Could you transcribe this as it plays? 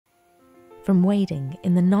from wading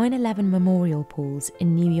in the 9/11 memorial pools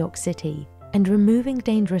in New York City and removing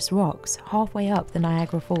dangerous rocks halfway up the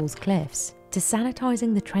Niagara Falls cliffs, to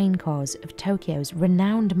sanitizing the train cars of Tokyo's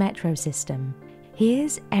renowned metro system,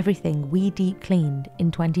 here's everything we deep cleaned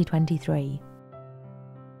in 2023.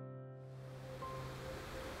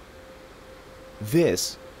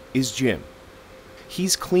 This is Jim.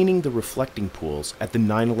 He's cleaning the reflecting pools at the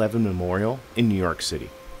 9/11 Memorial in New York City.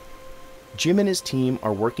 Jim and his team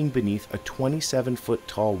are working beneath a 27-foot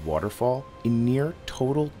tall waterfall in near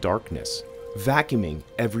total darkness, vacuuming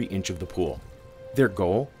every inch of the pool. Their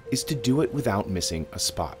goal is to do it without missing a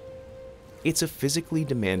spot. It's a physically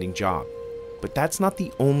demanding job, but that's not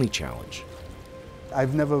the only challenge.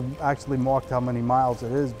 I've never actually marked how many miles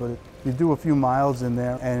it is, but you do a few miles in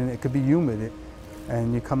there and it could be humid.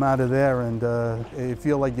 And you come out of there and you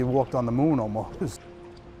feel like you walked on the moon almost.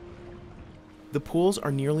 The pools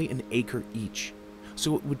are nearly an acre each,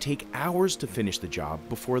 so it would take hours to finish the job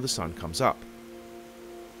before the sun comes up.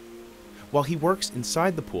 While he works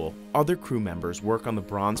inside the pool, other crew members work on the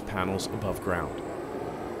bronze panels above ground.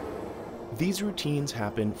 These routines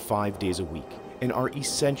happen 5 days a week and are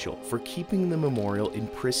essential for keeping the memorial in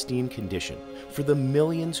pristine condition for the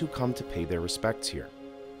millions who come to pay their respects here.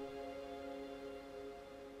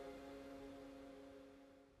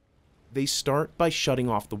 They start by shutting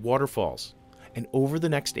off the waterfalls, and over the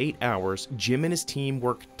next 8 hours, Jim and his team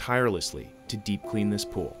work tirelessly to deep clean this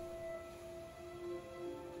pool.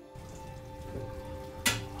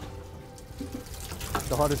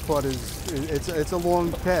 The hardest part is it's a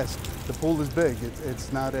long task. The pool is big.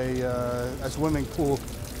 It's not a swimming pool.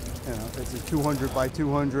 You know, it's a 200 by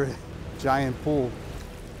 200 giant pool.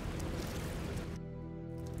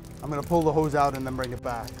 I'm gonna pull the hose out and then bring it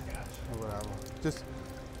back, or whatever. Just,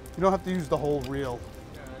 you don't have to use the whole reel.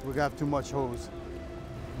 We're gonna have too much hose.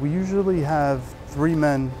 We usually have 3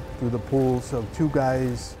 men do the pool, so 2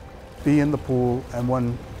 guys be in the pool and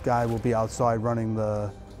 1 guy will be outside running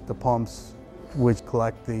the pumps, which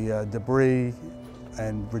collect the debris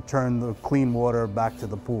and return the clean water back to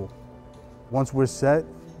the pool. Once we're set,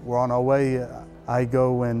 we're on our way. I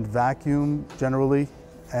go and vacuum generally,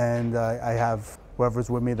 and I have whoever's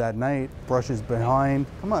with me that night brushes behind.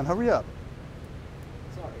 Come on, hurry up.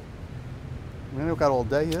 Sorry. We don't got all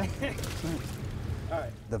day here. All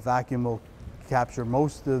right. The vacuum will capture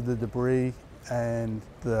most of the debris, and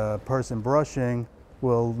the person brushing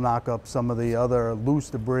will knock up some of the other loose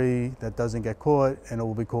debris that doesn't get caught, and it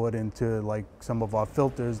will be caught into like some of our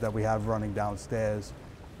filters that we have running downstairs.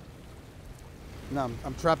 Now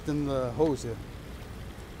I'm trapped in the hose here.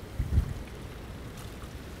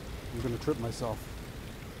 I'm gonna trip myself.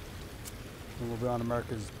 And we'll be on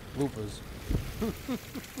America's bloopers.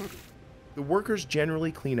 The workers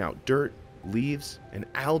generally clean out dirt, leaves, and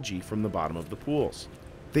algae from the bottom of the pools.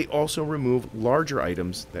 They also remove larger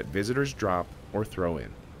items that visitors drop or throw in.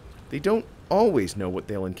 They don't always know what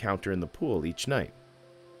they'll encounter in the pool each night.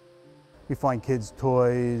 We find kids'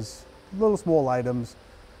 toys, little small items,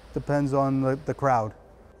 depends on the crowd.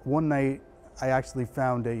 One night I actually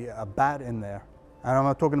found a bat in there. And I'm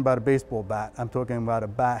not talking about a baseball bat, I'm talking about a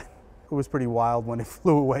bat. It was pretty wild when it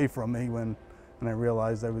flew away from me when I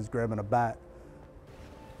realized I was grabbing a bat.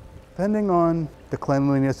 Depending on the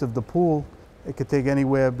cleanliness of the pool, it could take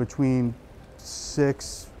anywhere between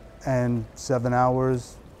 6 and 7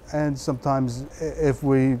 hours, and sometimes if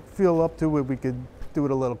we feel up to it, we could do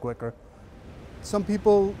it a little quicker. Some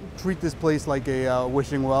people treat this place like a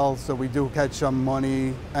wishing well, so we do catch some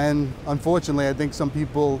money, and unfortunately I think some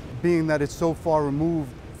people, being that it's so far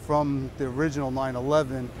removed from the original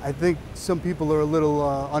 9/11, I think some people are a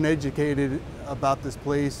little uneducated about this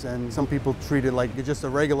place, and some people treat it like just a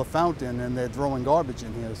regular fountain, and they're throwing garbage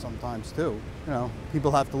in here sometimes too. You know,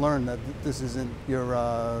 people have to learn that this isn't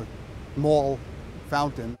your mall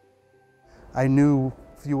fountain. I knew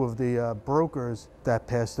a few of the brokers that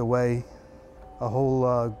passed away. A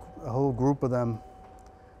whole group of them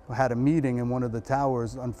had a meeting in one of the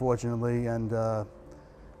towers, unfortunately, and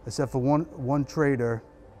except for one trader,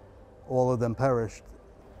 all of them perished.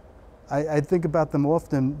 I think about them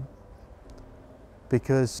often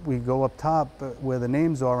because we go up top where the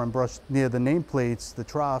names are and brush near the nameplates, the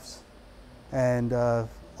troughs, and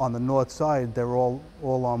on the north side they're all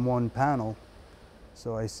on one panel.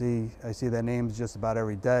 So I see their names just about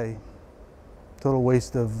every day. Total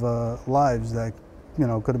waste of lives that, you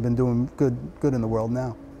know, could have been doing good in the world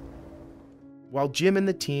now. While Jim and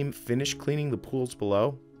the team finish cleaning the pools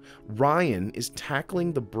below, Ryan is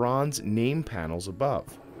tackling the bronze name panels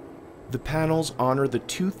above. The panels honor the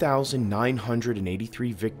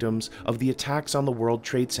 2,983 victims of the attacks on the World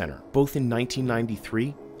Trade Center, both in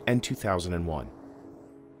 1993 and 2001.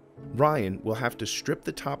 Ryan will have to strip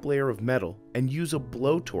the top layer of metal and use a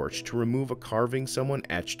blowtorch to remove a carving someone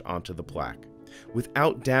etched onto the plaque,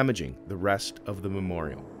 without damaging the rest of the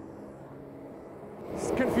memorial.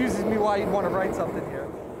 This confuses me why you'd want to write something here.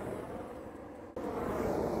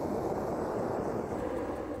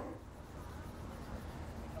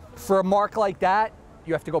 For a mark like that,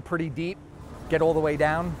 you have to go pretty deep, get all the way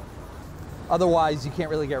down. Otherwise, you can't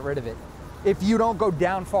really get rid of it. If you don't go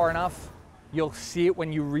down far enough, you'll see it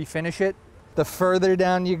when you refinish it. The further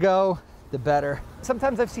down you go, the better.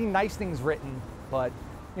 Sometimes I've seen nice things written, but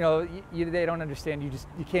you know, they don't understand.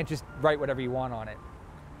 You can't just write whatever you want on it.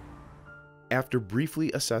 After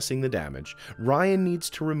briefly assessing the damage, Ryan needs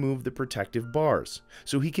to remove the protective bars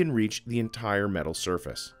so he can reach the entire metal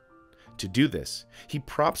surface. To do this, he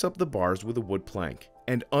props up the bars with a wood plank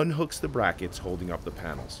and unhooks the brackets holding up the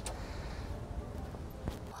panels.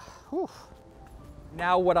 Whew.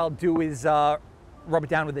 Now what I'll do is rub it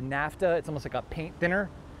down with a naphtha. It's almost like a paint thinner.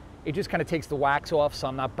 It just kind of takes the wax off, so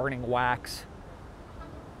I'm not burning wax.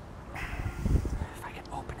 If I can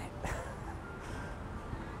open it.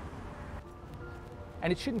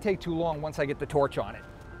 And it shouldn't take too long once I get the torch on it.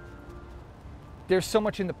 There's so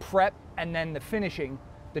much in the prep and then the finishing,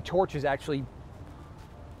 the torch is actually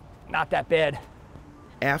not that bad.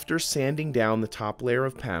 After sanding down the top layer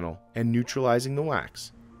of panel and neutralizing the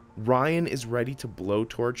wax, Ryan is ready to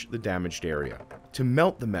blowtorch the damaged area to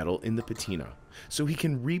melt the metal in the patina so he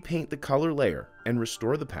can repaint the color layer and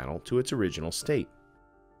restore the panel to its original state.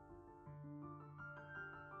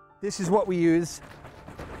 This is what we use,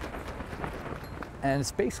 and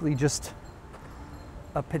it's basically just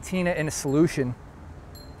a patina in a solution.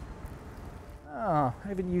 Oh, I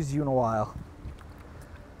haven't used you in a while.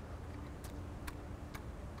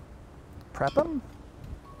 Prep them.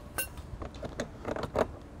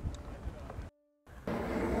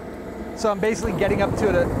 So I'm basically getting up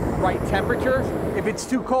to the right temperature. If it's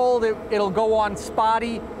too cold, it'll go on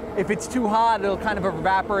spotty. If it's too hot, it'll kind of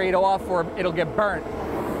evaporate off or it'll get burnt.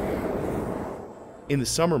 In the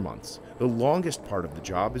summer months, the longest part of the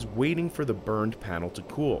job is waiting for the burned panel to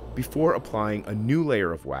cool before applying a new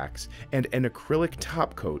layer of wax and an acrylic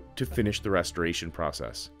top coat to finish the restoration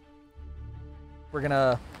process. We're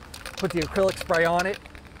gonna put the acrylic spray on it.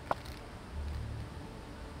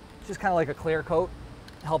 Just kind of like a clear coat.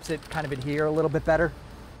 Helps it kind of adhere a little bit better.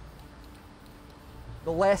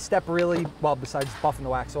 The last step really, well, besides buffing the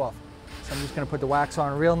wax off. So I'm just gonna put the wax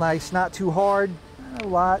on real nice, not too hard, not a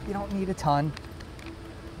lot, you don't need a ton.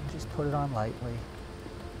 Just put it on lightly.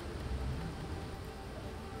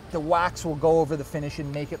 The wax will go over the finish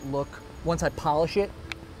and make it look, once I polish it,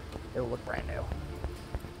 it'll look brand new.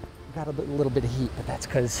 Got a little bit of heat, but that's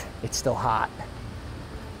because it's still hot.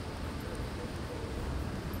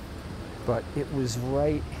 But it was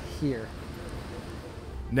right here.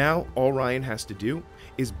 Now all Ryan has to do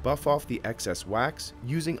is buff off the excess wax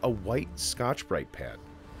using a white Scotch-Brite pad.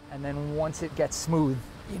 And then once it gets smooth,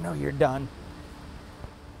 you know you're done.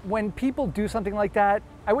 When people do something like that,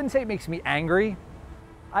 I wouldn't say it makes me angry.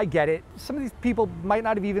 I get it. Some of these people might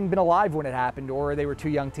not have even been alive when it happened, or they were too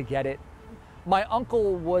young to get it. My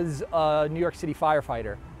uncle was a New York City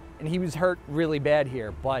firefighter, and he was hurt really bad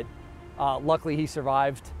here, but luckily he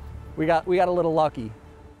survived. We got a little lucky.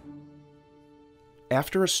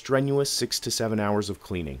 After a strenuous 6 to 7 hours of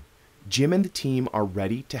cleaning, Jim and the team are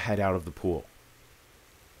ready to head out of the pool.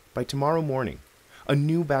 By tomorrow morning, a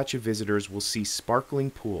new batch of visitors will see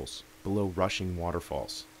sparkling pools below rushing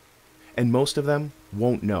waterfalls. And most of them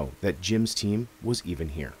won't know that Jim's team was even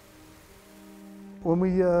here. When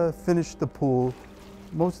we finished the pool,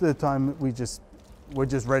 most of the time we're just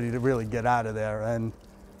ready to really get out of there. And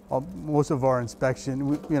most of our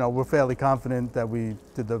inspection, we're fairly confident that we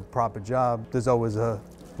did the proper job. There's always a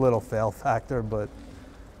little fail factor, but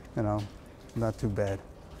not too bad.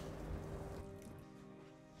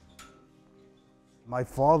 My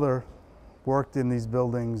father worked in these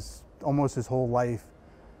buildings almost his whole life,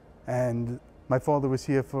 and my father was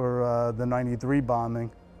here for the '93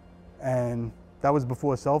 bombing, and that was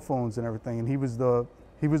before cell phones and everything. And he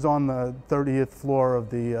was on the 30th floor of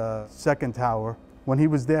the second tower. When he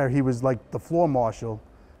was there, he was like the floor marshal.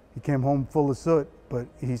 He came home full of soot, but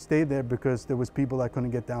he stayed there because there was people that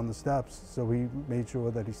couldn't get down the steps, so he made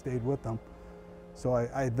sure that he stayed with them. So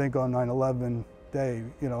I think on 9/11 day,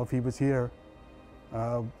 if he was here,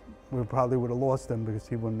 we probably would have lost him because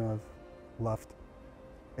he wouldn't have left.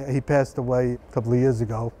 He passed away a couple of years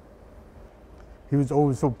ago. He was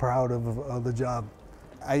always so proud of the job.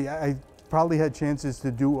 I probably had chances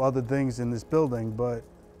to do other things in this building, but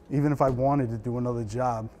even if I wanted to do another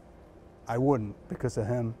job, I wouldn't because of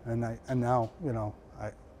him. And now,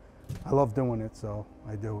 I love doing it, so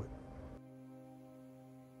I do it.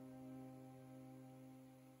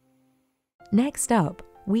 Next up,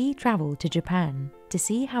 we travel to Japan to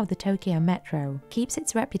see how the Tokyo Metro keeps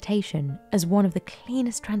its reputation as one of the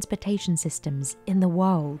cleanest transportation systems in the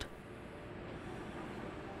world.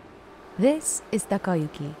 This is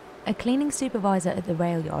Takayuki, a cleaning supervisor at the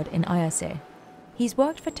rail yard in Ayase. He's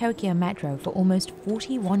worked for Tokyo Metro for almost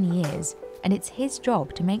 41 years, and it's his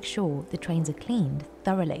job to make sure the trains are cleaned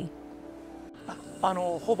thoroughly.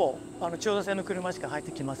 ほぼ千代田線の車しか入っ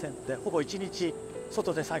てきませんので、ほぼ1日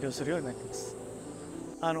外で作業するようになっています。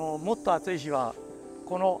もっと暑い日は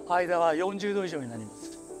この間は40度以上になりま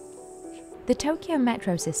す。The Tokyo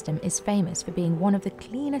Metro system is famous for being one of the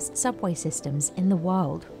cleanest subway systems in the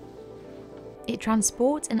world. It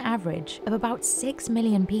transports an average of about 6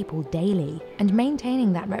 million people daily, and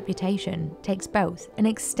maintaining that reputation takes both an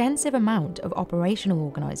extensive amount of operational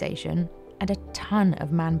organisation and a ton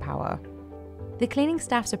of manpower. The cleaning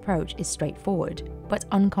staff's approach is straightforward, but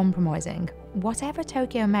uncompromising. Whatever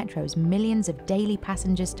Tokyo Metro's millions of daily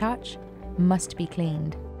passengers touch must be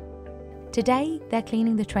cleaned. Today, they're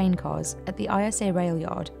cleaning the train cars at the Ayase rail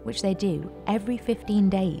yard, which they do every 15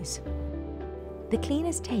 days. The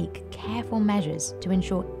cleaners take careful measures to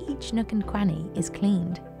ensure each nook and cranny is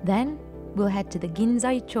cleaned. Then, we'll head to the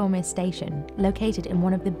Ginzai Chome station, located in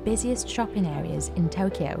one of the busiest shopping areas in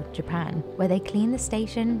Tokyo, Japan, where they clean the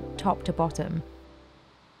station top to bottom.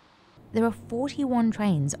 There are 41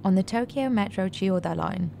 trains on the Tokyo Metro Chiyoda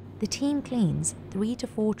line. The team cleans 3 to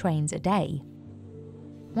 4 trains a day.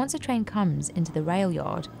 Once a train comes into the rail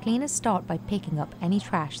yard, cleaners start by picking up any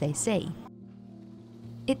trash they see.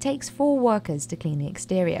 It takes 4 workers to clean the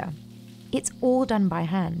exterior. It's all done by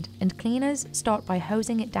hand, and cleaners start by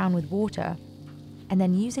hosing it down with water and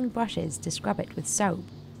then using brushes to scrub it with soap.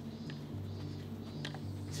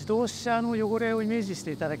 自動車の汚れをイメージし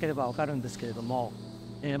ていただければ分かるんですけれども、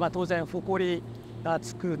当然ホコリが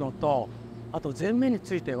つくのと、あと前面に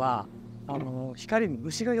ついては光に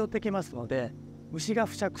虫が寄ってきますので、虫が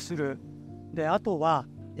付着する。で、あとは、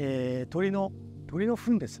鳥の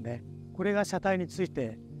糞ですね。これが車体につい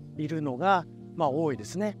ているのが多いで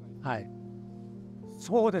すね。はい。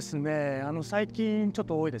そうですね。最近ちょっ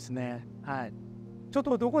と多いですね。はい。ちょっ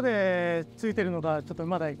とどこでついてるのかちょっと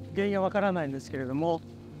まだ原因はわからないんですけれども、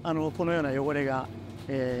このような汚れが、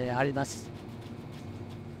あります。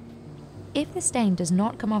If the stain does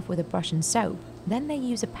not come off with a brush and soap, then they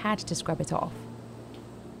use a pad to scrub it off.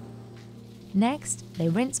 Next, they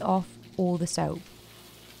rinse off all the soap.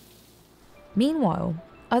 Meanwhile,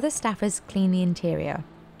 other staffers clean the interior.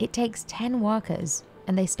 It takes 10 workers,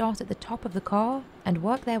 and they start at the top of the car and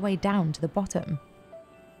work their way down to the bottom.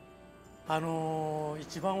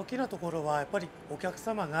 一番大きなところはやっぱりお客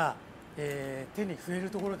様が、手に触れる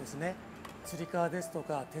ところですね。つり革ですと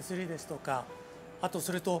か手すりですとか、あと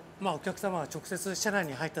それと、お客様が直接車内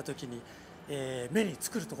に入った時に、目に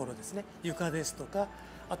つくるところですね。床ですとか、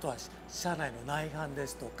あとは車内の内板で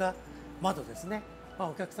すとか窓ですね。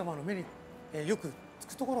お客様の目に、よくつ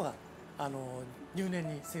くところが入念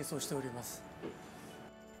に清掃しております。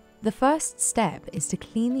The first step is to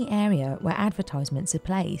clean the area where advertisements are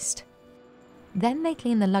placed. Then they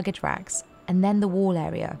clean the luggage racks and then the wall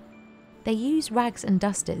area. They use rags and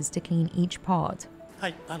dusters to clean each part. は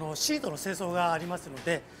い、シートの清掃がありますの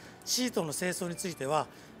で、シートの清掃については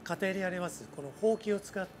家庭にありますこのほうきを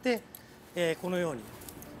使って、このよう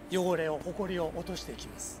に汚れを、ほこりを落としていき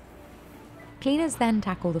ます。Cleaners then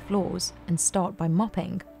tackle the floors and start by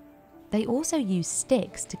mopping. They also use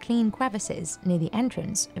sticks to clean crevices near the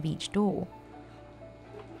entrance of each door.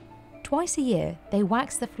 Twice a year, they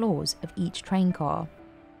wax the floors of each train car.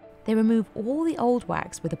 They remove all the old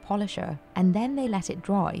wax with a polisher and then they let it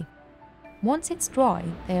dry. Once it's dry,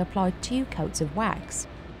 they apply 2 coats of wax.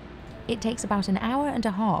 It takes about an hour and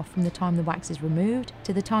a half from the time the wax is removed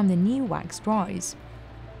to the time the new wax dries.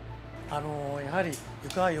 やはり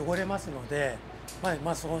床は汚れますので、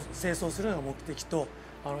その清掃するのが目的と、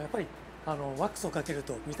やっぱりワックスをかける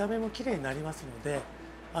と見た目もきれいになりますので、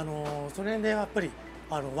その辺でやっぱり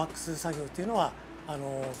ワックス作業っていうのは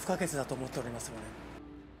不可欠だと思っておりますので。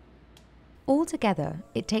Altogether,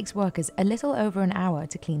 it takes workers a little over an hour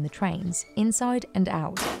to clean the trains, inside and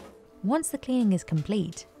out. Once the cleaning is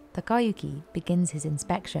complete, Takayuki begins his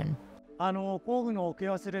inspection. 工具の置き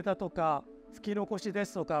忘れだとか、拭き残しで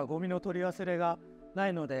すとか、ゴミの取り忘れがな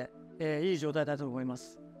いので、いい状態だと思いま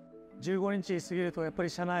す。15日過ぎるとやっぱり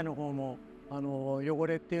車内の方も汚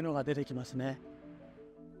れっていうのが出てきますね。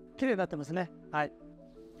綺麗になってますね。はい。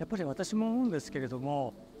やっぱり私も思うんですけれど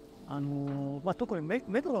も、特に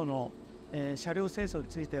メトロの車両清掃に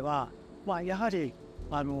ついては、やはり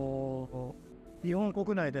日本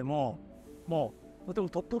国内でももうとても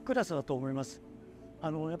トップクラスだと思います。や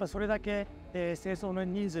っぱりそれだけ清掃の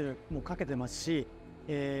人数もかけてますし、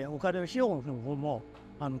お金の費用の方も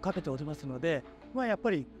かけておりますので、やっ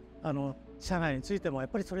ぱり社内についてもやっ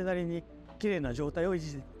ぱりそれなりにきれいな状態を維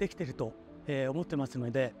持できていると、思ってますの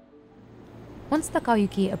で。Once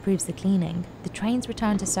Takayuki approves the cleaning, the trains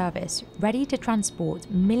return to service, ready to transport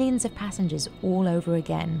millions of passengers all over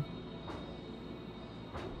again.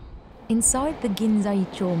 Inside the Ginzai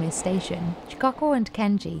Chome station, Chikako and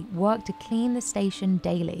Kenji work to clean the station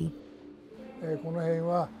daily. この辺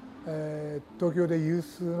は、東京で有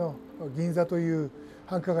数の銀座という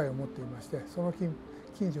繁華街を持っていまして、その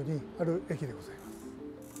近所にある駅でございます。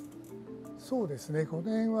そうですね、この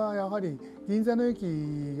辺はやはり銀座の駅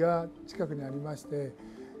が近くにありまして、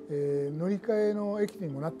乗り換えの駅に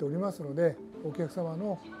もなっておりますので、お客様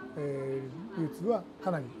の、流通は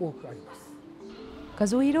かなり多くあります。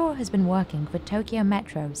Kazuhiro has been working for Tokyo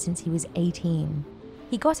Metro since he was 18.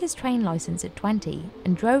 He got his train license at 20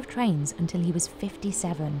 and drove trains until he was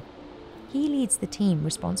 57. He leads the team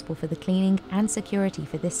responsible for the cleaning and security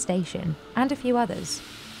for this station and a few others.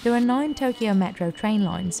 There are 9 Tokyo Metro train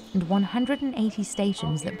lines and 180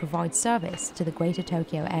 stations that provide service to the Greater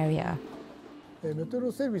Tokyo area. メト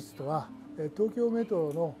ロセービスとは東京メ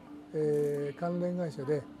トロの関連会社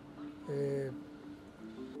で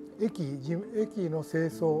駅の清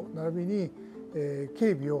掃並びに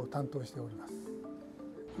警備を担当しております。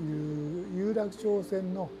有楽町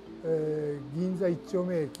線の銀座一丁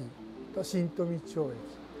目駅と新富町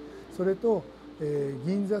駅、それと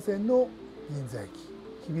銀座線の銀座駅、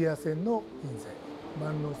日比谷線の銀座駅、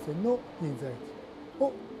万能線の銀座駅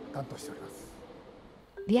を担当しております。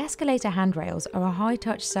The escalator handrails are a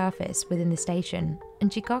high-touch surface within the station,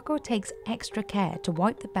 and Chikako takes extra care to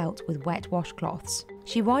wipe the belt with wet washcloths.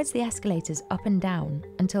 She rides the escalators up and down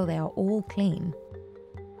until they are all clean.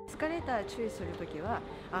 エスカレーター注意するときは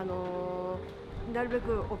なるべ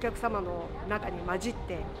くお客様の中に混じっ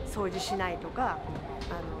て掃除しないとか、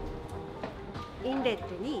インレッ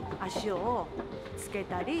トに足をつけ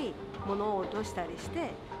たり物を落としたりし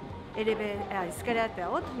てエスカレーター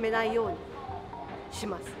を止めないようにし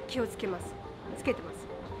ます。気をつけます。つけてます。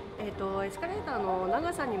エスカレーターの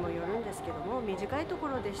長さにもよるんですけども、短いとこ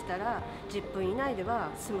ろでしたら10分以内では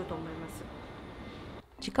済むと思います。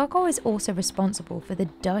Chikako is also responsible for the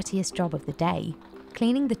dirtiest job of the day,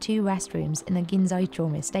 cleaning the 2 restrooms in the Ginzai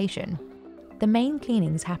Chome station. The main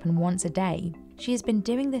cleanings happen once a day. She has been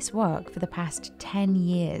doing this work for the past 10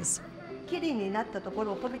 years. きれいになったとこ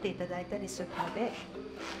ろを褒めていただいたりするので、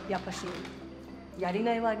やっぱしやり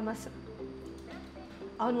がいはあります。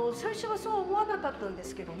最初はそう思わなかったんで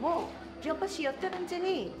すけども、やっぱしやってるうち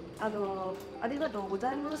にありがとうご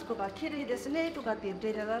ざいますとか、きれいですねとかって言っ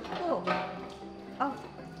ていただくと、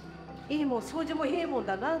いいもん、掃除もいいもん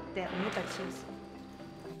だなって思ったりします。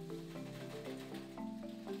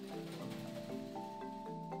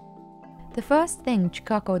The first thing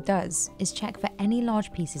Chikako does is check for any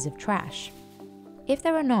large pieces of trash. If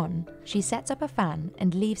there are none, she sets up a fan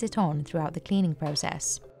and leaves it on throughout the cleaning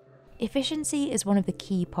process. Efficiency is one of the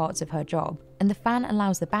key parts of her job, and the fan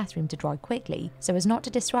allows the bathroom to dry quickly so as not to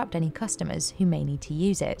disrupt any customers who may need to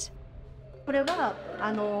use it. これは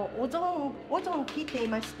オゾン機って言い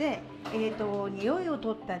まして、匂いを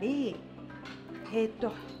取ったり、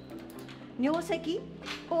尿石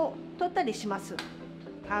を取ったりします。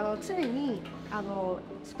常に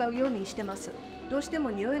使うようにしてます。どうしても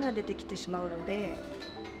匂いが出てきてしまうので、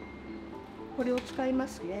これを使いま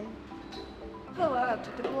すね。今日はと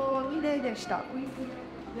ても綺麗でした。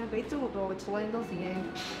なんかいつもと違いますね。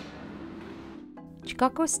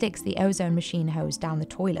Chikako sticks the ozone machine hose down the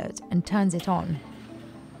toilet and turns it on.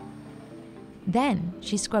 Then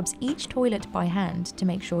she scrubs each toilet by hand to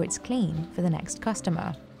make sure it's clean for the next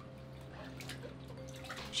customer.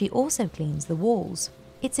 She also cleans the walls.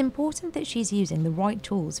 It's important that she's using the right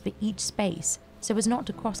tools for each space so as not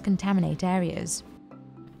to cross-contaminate areas.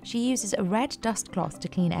 She uses a red dust cloth to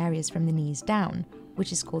clean areas from the knees down,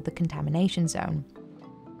 which is called the contamination zone,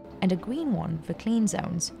 and a green one for clean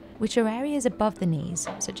zones, which are areas above the knees,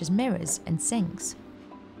 such as mirrors and sinks.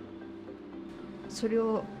 それ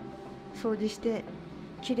を掃除して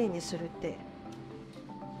きれいにするって、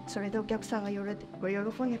それでお客さんが喜ん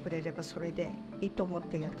でくれればそれでいいと思っ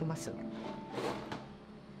てやってます。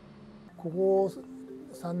ここ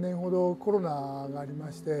3年ほどコロナがあり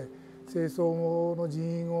まして、清掃の人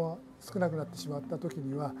員が少なくなってしまった時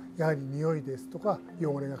にはやはり匂いですとか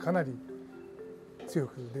汚れがかなり強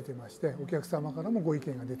く出てまして、お客様からもご意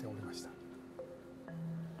見が出ておりました。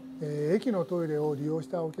駅のトイレを利用し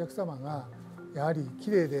たお客様がやはり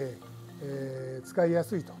きれいで、使いや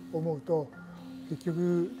すいと思うと結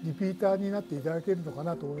局リピーターになっていただけるのか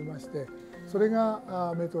なと思いまして、それ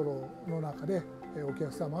がメトロの中でお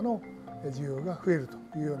客様の需要が増えると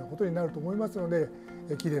いうようなことになると思いますので、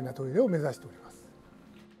きれいなトイレを目指しております。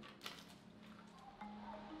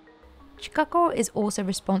Chikako is also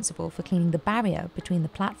responsible for cleaning the barrier between the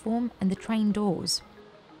platform and the train doors.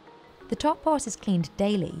 The top part is cleaned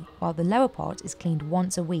daily, while the lower part is cleaned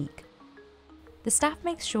once a week. The staff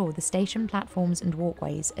makes sure the station platforms and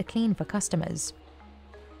walkways are clean for customers.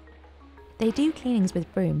 They do cleanings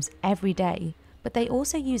with brooms every day, but they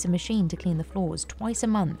also use a machine to clean the floors twice a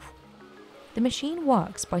month. The machine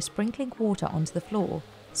works by sprinkling water onto the floor,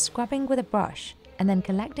 scrubbing with a brush, and then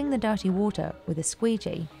collecting the dirty water with a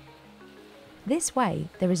squeegee. This way,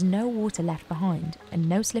 there is no water left behind and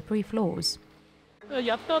no slippery floors.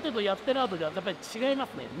 やった後とやってる後ではやっぱり違いま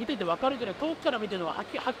すね。見てて分かるけど、遠くから見てるのははっ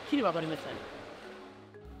きり分かりましたね。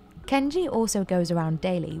Kenji also goes around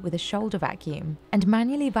daily with a shoulder vacuum and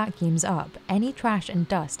manually vacuums up any trash and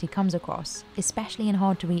dust he comes across, especially in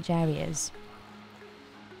hard to reach areas.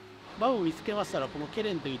 バウを見つけましたら、このケ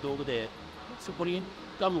レンという道具でポリ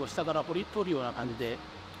ガムを下から取るような感じで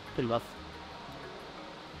取ります。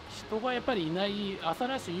人がやっぱりいない朝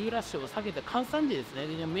ラッシュ、夕ラッシュを避けて閑散時ですね、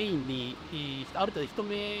メインにある程度人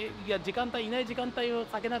目や時間帯いない時間帯を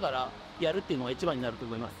避けながらやるっていうのが一番になると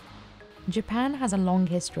思います。Japan has a long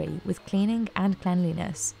history with cleaning and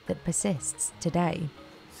cleanliness that persists today.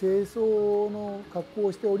 清掃の格好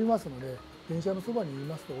をしておりますので、電車のそばにい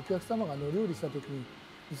ますとお客様が乗り降りした時に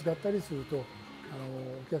ぶつかったりすると、お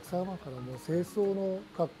客様からも清掃の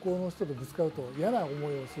格好の人とぶつかると嫌な思い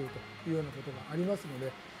をするというようなことがありますの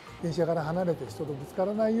で、電車から離れて人とぶつか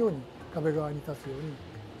らないように壁側に立つように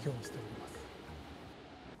基本しております。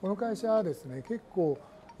この会社はですね、結構、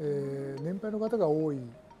年配の方が多いん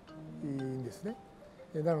ですね。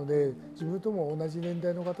なので自分とも同じ年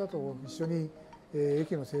代の方と一緒に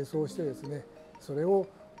駅の清掃をしてですね、それを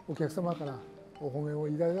お客様からお褒めを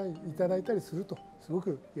いただいたりすると、すご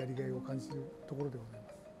くやりがいを感じるところでござい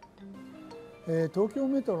ます。東京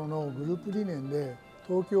メトロのグループ理念で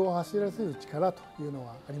東京を走らせる力というの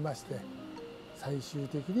がありまして、最終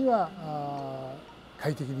的には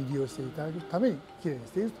快適に利用していただくためにきれいに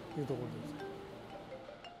しているというところでございます。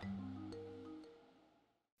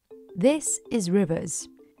This is Rivers.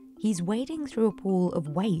 He's wading through a pool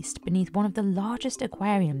of waste beneath one of the largest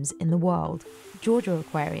aquariums in the world, Georgia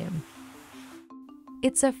Aquarium.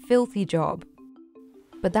 It's a filthy job,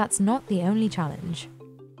 but that's not the only challenge.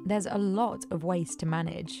 There's a lot of waste to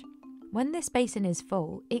manage. When this basin is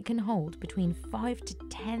full, it can hold between 5,000 to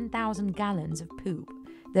 10,000 gallons of poop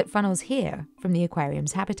that funnels here from the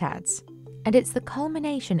aquarium's habitats. And it's the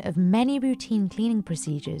culmination of many routine cleaning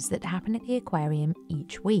procedures that happen at the aquarium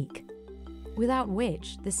each week, without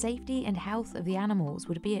which the safety and health of the animals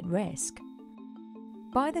would be at risk.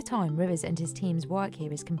 By the time Rivers and his team's work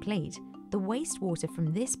here is complete, the wastewater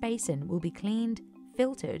from this basin will be cleaned,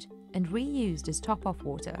 filtered, and reused as top-off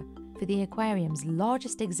water for the aquarium's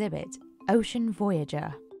largest exhibit, Ocean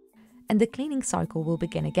Voyager. And the cleaning cycle will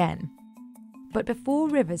begin again. But before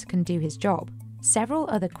Rivers can do his job, several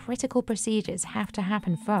other critical procedures have to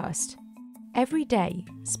happen first. Every day,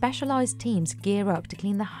 specialised teams gear up to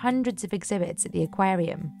clean the hundreds of exhibits at the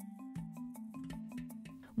aquarium.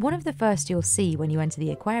 One of the first you'll see when you enter the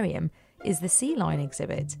aquarium is the sea lion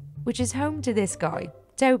exhibit, which is home to this guy,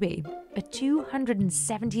 Toby, a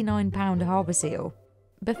 279-pound harbour seal.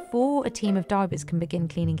 Before a team of divers can begin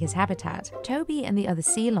cleaning his habitat, Toby and the other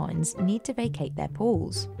sea lions need to vacate their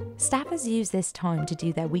pools. Staffers use this time to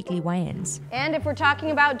do their weekly weigh-ins. And if we're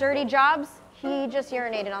talking about dirty jobs, he just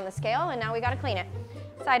urinated on the scale and now we gotta clean it.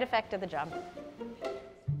 Side effect of the job.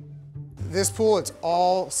 This pool, it's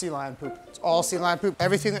all sea lion poop. It's all sea lion poop.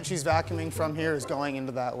 Everything that she's vacuuming from here is going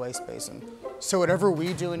into that waste basin. So whatever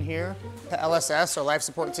we do in here, the LSS, or life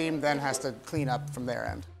support team, then has to clean up from their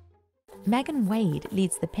end. Megan Wade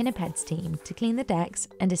leads the pinnipeds team to clean the decks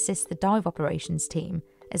and assists the dive operations team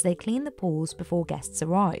as they clean the pools before guests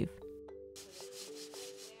arrive.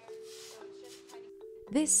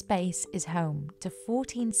 This space is home to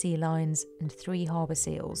 14 sea lions and 3 harbour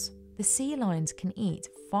seals. The sea lions can eat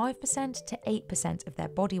 5% to 8% of their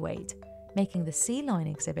body weight, making the sea lion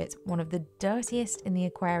exhibit one of the dirtiest in the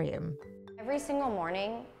aquarium. Every single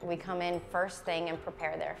morning, we come in first thing and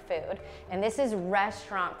prepare their food. And this is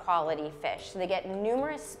restaurant quality fish. So they get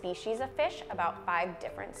numerous species of fish, about 5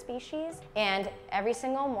 different species. And every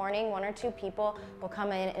single morning, 1 or 2 people will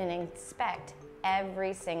come in and inspect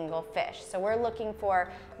every single fish. So we're looking for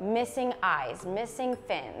missing eyes, missing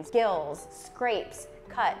fins, gills, scrapes,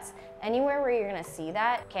 cuts. Anywhere where you're gonna see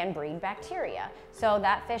that can breed bacteria. So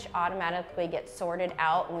that fish automatically gets sorted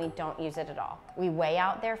out and we don't use it at all. We weigh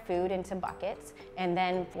out their food into buckets and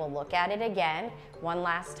then we'll look at it again one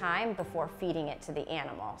last time before feeding it to the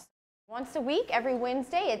animals. Once a week, every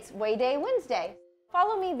Wednesday, it's Weigh Day Wednesday.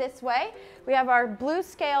 Follow me this way. We have our blue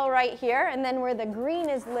scale right here, and then where the green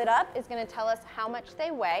is lit up is going to tell us how much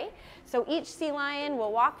they weigh. So each sea lion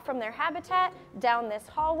will walk from their habitat down this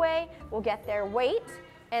hallway, will get their weight,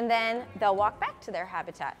 and then they'll walk back to their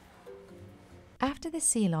habitat. After the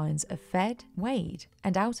sea lions are fed, weighed,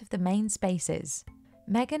 and out of the main spaces,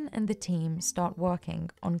 Megan and the team start working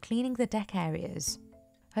on cleaning the deck areas.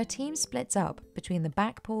 Her team splits up between the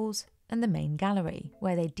back pools and the main gallery,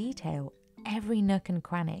 where they detail every nook and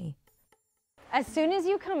cranny. As soon as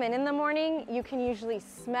you come in the morning, you can usually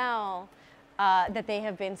smell that they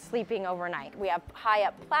have been sleeping overnight. We have high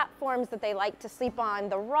up platforms that they like to sleep on,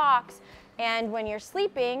 the rocks, and when you're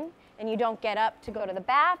sleeping and you don't get up to go to the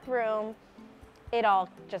bathroom, it all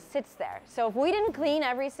just sits there. So if we didn't clean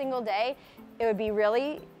every single day, it would be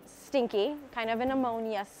really stinky, kind of an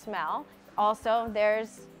ammonia smell. Also,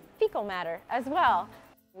 there's fecal matter as well.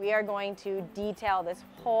 We are going to detail this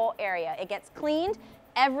whole area. It gets cleaned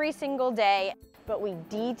every single day, but we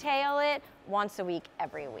detail it once a week,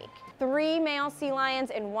 every week. 3 male sea lions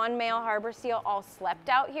and 1 male harbor seal all slept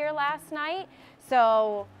out here last night,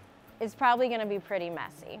 so it's probably gonna be pretty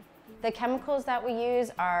messy. The chemicals that we use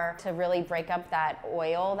are to really break up that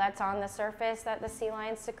oil that's on the surface that the sea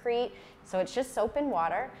lions secrete. So it's just soap and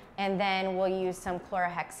water, and then we'll use some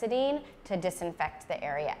chlorhexidine to disinfect the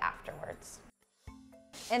area afterwards.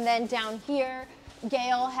 And then down here,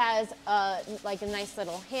 Gail has like a nice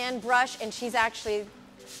little hand brush, and she's actually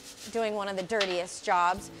doing one of the dirtiest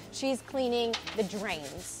jobs. She's cleaning the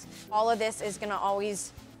drains. All of this is gonna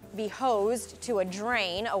always be hosed to a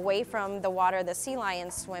drain away from the water the sea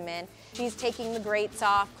lions swim in. She's taking the grates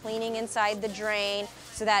off, cleaning inside the drain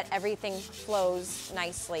so that everything flows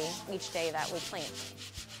nicely each day that we clean.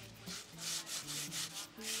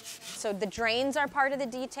 So the drains are part of the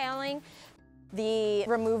detailing. The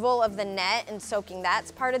removal of the net and soaking, that's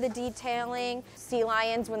part of the detailing. Sea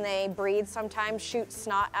lions, when they breathe, sometimes shoot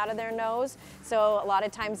snot out of their nose. So a lot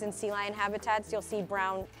of times in sea lion habitats, you'll see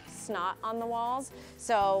brown snot on the walls.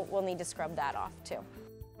 So we'll need to scrub that off too.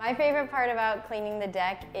 My favorite part about cleaning the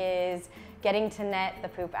deck is getting to net the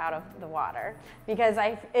poop out of the water, because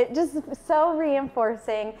it just is so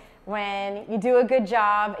reinforcing when you do a good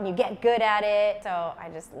job and you get good at it. So I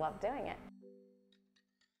just love doing it.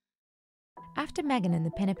 After Megan and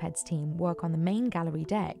the Pinnipeds team work on the main gallery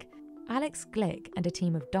deck, Alex Glick and a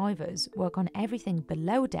team of divers work on everything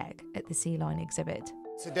below deck at the Sea Lion exhibit.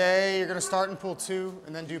 Today you're going to start in pool 2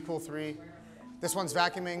 and then do pool 3. This one's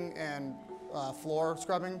vacuuming and floor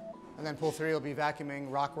scrubbing, and then pool 3 will be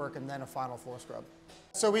vacuuming, rock work, and then a final floor scrub.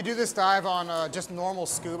 So we do this dive on just normal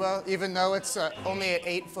scuba. Even though it's only an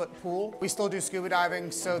 8-foot pool, we still do scuba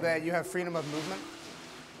diving so that you have freedom of movement.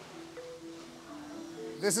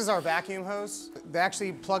 This is our vacuum hose. They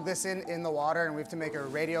actually plug this in the water, and we have to make a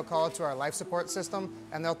radio call to our life support system,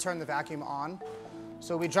 and they'll turn the vacuum on.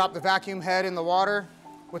 So we drop the vacuum head in the water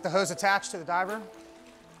with the hose attached to the diver,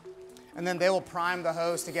 and then they will prime the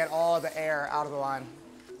hose to get all of the air out of the line.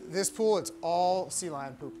 This pool, it's all sea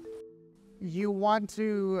lion poop. You want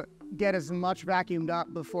to get as much vacuumed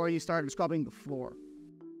up before you start scrubbing the floor.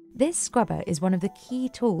 This scrubber is one of the key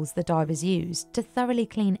tools the divers use to thoroughly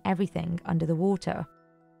clean everything under the water.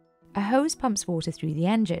 A hose pumps water through the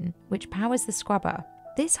engine, which powers the scrubber.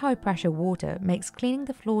 This high-pressure water makes cleaning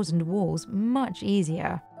the floors and walls much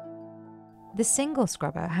easier. The single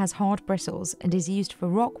scrubber has hard bristles and is used for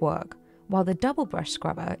rock work, while the double brush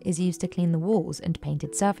scrubber is used to clean the walls and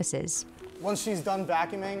painted surfaces. Once she's done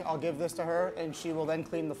vacuuming, I'll give this to her, and she will then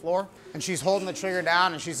clean the floor. And she's holding the trigger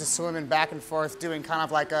down, and she's just swimming back and forth, doing kind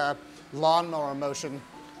of like a lawnmower motion,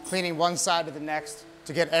 cleaning one side to the next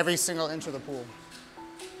to get every single inch of the pool.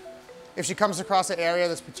 If she comes across an area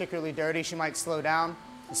that's particularly dirty, she might slow down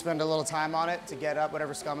and spend a little time on it to get up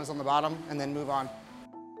whatever scum is on the bottom and then move on.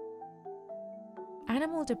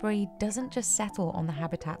 Animal debris doesn't just settle on the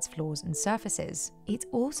habitat's floors and surfaces, it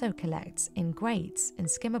also collects in grates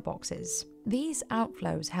and skimmer boxes. These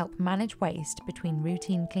outflows help manage waste between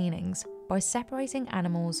routine cleanings by separating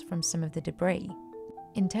animals from some of the debris.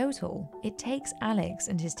 In total, it takes Alex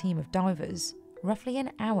and his team of divers roughly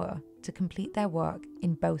an hour to complete their work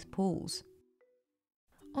in both pools.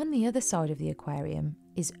 On the other side of the aquarium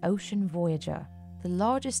is Ocean Voyager, the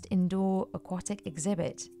largest indoor aquatic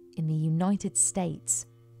exhibit in the United States.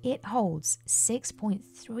 It holds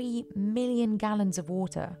 6.3 million gallons of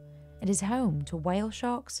water and is home to whale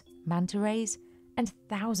sharks, manta rays, and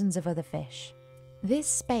thousands of other fish. This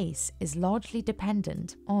space is largely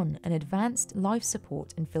dependent on an advanced life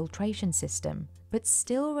support and filtration system, but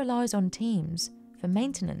still relies on teams for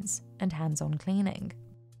maintenance and hands-on cleaning.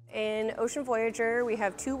 In Ocean Voyager, we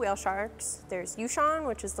have 2 whale sharks. There's Yushan,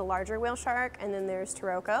 which is the larger whale shark, and then there's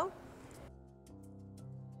Taroko.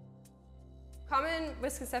 Common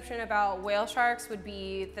misconception about whale sharks would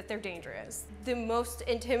be that they're dangerous. The most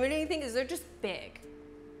intimidating thing is they're just big.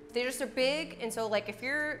 They just are big, and so like if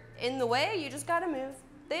you're in the way, you just gotta move.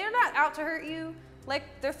 They're not out to hurt you. Like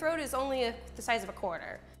their throat is only the size of a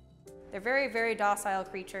quarter. They're very, very docile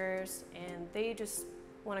creatures, and they just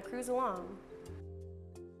want to cruise along.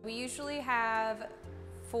 We usually have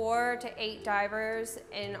 4 to 8 divers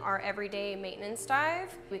in our everyday maintenance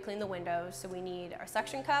dive. We clean the windows, so we need our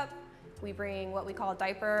suction cup. We bring what we call a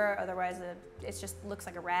diaper, otherwise it just looks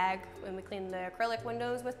like a rag, and we clean the acrylic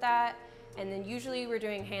windows with that. And then usually we're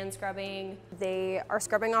doing hand scrubbing. They are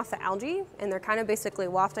scrubbing off the algae, and they're kind of basically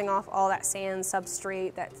wafting off all that sand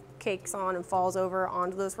substrate that cakes on and falls over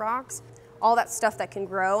onto those rocks. All that stuff that can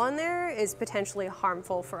grow on there is potentially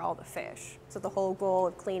harmful for all the fish. So the whole goal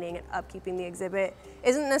of cleaning and upkeeping the exhibit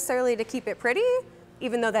isn't necessarily to keep it pretty,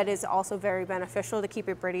 even though that is also very beneficial to keep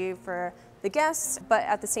it pretty for the guests, but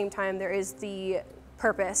at the same time there is the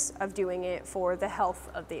purpose of doing it for the health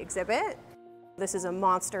of the exhibit. This is a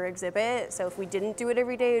monster exhibit, so if we didn't do it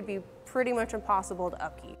every day, it would be pretty much impossible to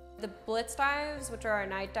upkeep. The blitz dives, which are our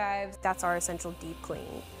night dives, that's our essential deep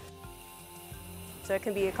clean. So it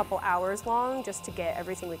can be a couple hours long just to get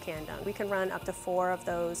everything we can done. We can run up to 4 of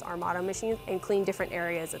those Armada machines and clean different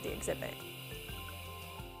areas of the exhibit.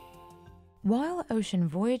 While Ocean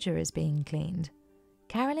Voyager is being cleaned,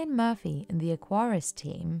 Carolyn Murphy and the Aquarist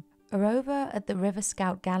team are over at the River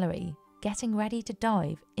Scout Gallery getting ready to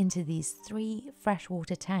dive into these 3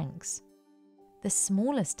 freshwater tanks. The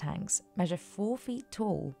smallest tanks measure 4 feet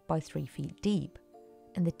tall by 3 feet deep,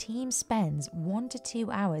 and the team spends 1 to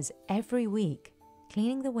 2 hours every week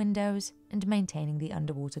cleaning the windows and maintaining the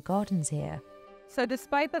underwater gardens here. So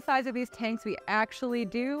despite the size of these tanks, we actually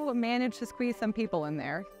do manage to squeeze some people in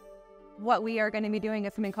there. What we are going to be doing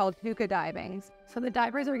is something called hookah diving. So the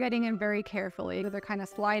divers are getting in very carefully. They're kind of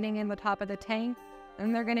sliding in the top of the tank,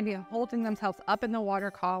 and they're going to be holding themselves up in the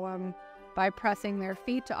water column by pressing their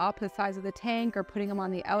feet to opposite sides of the tank or putting them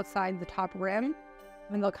on the outside, the top rim.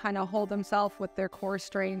 And they'll kind of hold themselves with their core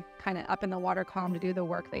strength kind of up in the water column to do the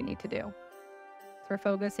work they need to do. So we're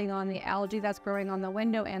focusing on the algae that's growing on the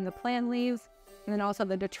window and the plant leaves, and then also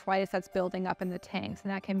the detritus that's building up in the tanks.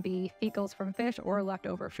 And that can be fecals from fish or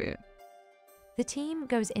leftover food. The team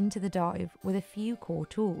goes into the dive with a few core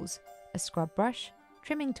tools: a scrub brush,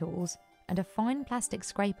 trimming tools, and a fine plastic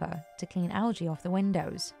scraper to clean algae off the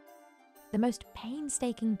windows. The most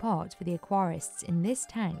painstaking part for the aquarists in this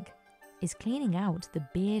tank is cleaning out the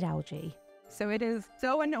beard algae. So it is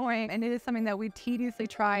so annoying, and it is something that we tediously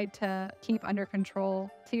tried to keep under control.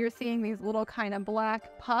 So you're seeing these little kind of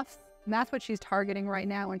black puffs, and that's what she's targeting right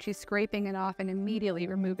now, and she's scraping it off and immediately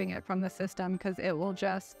removing it from the system because it will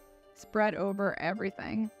just spread over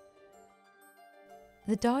everything.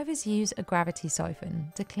 The divers use a gravity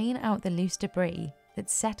siphon to clean out the loose debris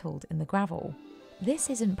that's settled in the gravel. This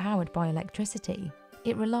isn't powered by electricity.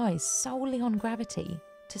 It relies solely on gravity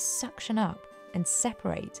to suction up and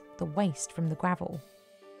separate the waste from the gravel.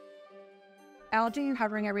 Algae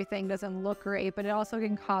covering everything doesn't look great, but it also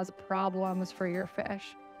can cause problems for your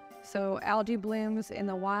fish. So algae blooms in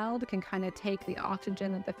the wild can kind of take the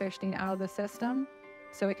oxygen that the fish need out of the system,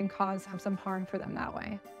 so it can cause some harm for them that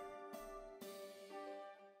way.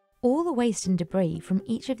 All the waste and debris from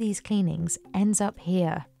each of these cleanings ends up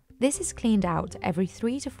here. This is cleaned out every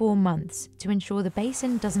 3 to 4 months to ensure the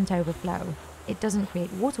basin doesn't overflow, it doesn't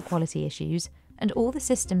create water quality issues, and all the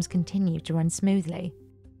systems continue to run smoothly.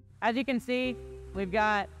 As you can see, we've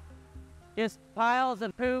got just piles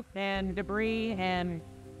of poop and debris and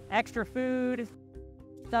extra food,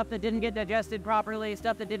 stuff that didn't get digested properly,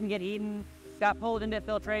 stuff that didn't get eaten, got pulled into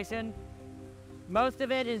filtration. Most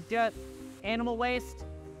of it is just animal waste.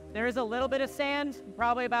 There is a little bit of sand,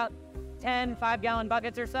 probably about 10 5-gallon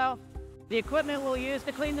buckets or so. The equipment we'll use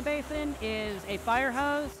to clean the basin is a fire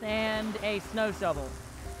hose and a snow shovel.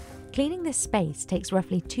 Cleaning this space takes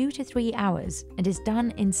roughly 2 to 3 hours and is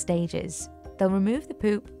done in stages. They'll remove the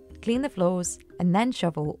poop, clean the floors, and then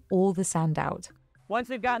shovel all the sand out. Once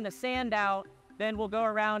we've gotten the sand out, then we'll go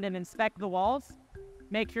around and inspect the walls,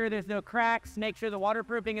 make sure there's no cracks, make sure the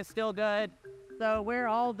waterproofing is still good. So where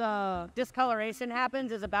all the discoloration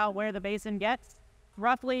happens is about where the basin gets.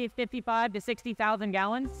 Roughly 55 to 60,000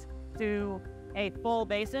 gallons to a full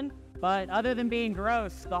basin. But other than being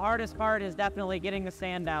gross, the hardest part is definitely getting the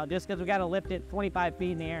sand out, just because we got to lift it 25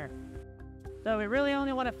 feet in the air. So we really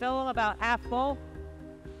only want to fill them about half full.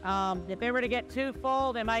 If they were to get too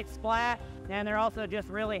full, they might splat, and they're also just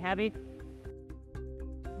really heavy.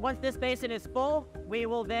 Once this basin is full, we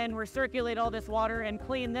will then recirculate all this water and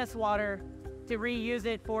clean this water to reuse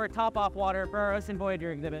it for top-off water for our Ocean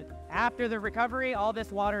Voyager exhibit. After the recovery, all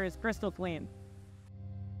this water is crystal clean.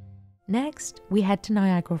 Next, we head to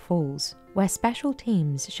Niagara Falls, where special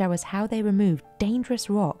teams show us how they remove dangerous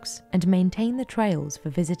rocks and maintain the trails for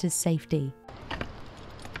visitors' safety.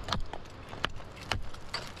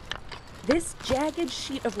 This jagged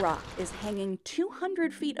sheet of rock is hanging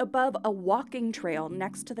 200 feet above a walking trail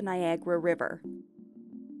next to the Niagara River.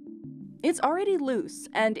 It's already loose,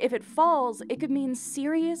 and if it falls, it could mean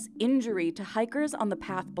serious injury to hikers on the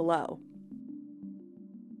path below.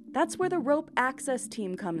 That's where the rope access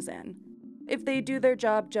team comes in. If they do their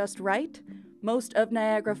job just right, most of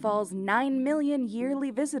Niagara Falls' 9 million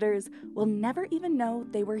yearly visitors will never even know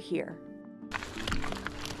they were here.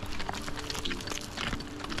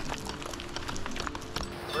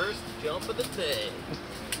 First jump of the day.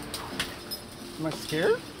 Am I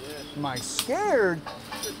scared? Yeah. Am I scared?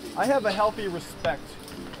 I have a healthy respect.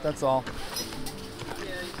 That's all.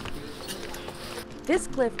 This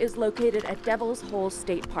cliff is located at Devil's Hole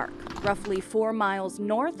State Park, roughly 4 miles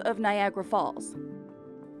north of Niagara Falls.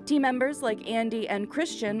 Team members like Andy and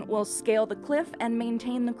Christian will scale the cliff and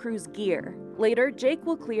maintain the crew's gear. Later, Jake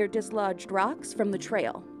will clear dislodged rocks from the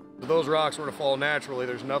trail. If those rocks were to fall naturally,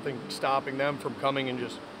 there's nothing stopping them from coming and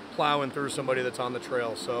just plowing through somebody that's on the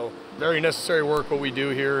trail. So very necessary work what we do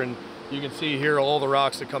here, and you can see here all the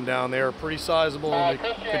rocks that come down. They are pretty sizable and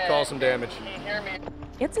they could cause some damage.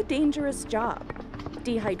 It's a dangerous job.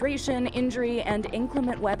 Dehydration, injury, and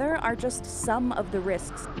inclement weather are just some of the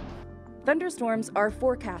risks. Thunderstorms are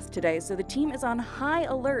forecast today, so the team is on high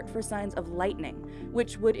alert for signs of lightning,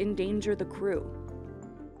 which would endanger the crew.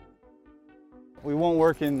 We won't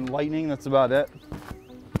work in lightning, that's about it.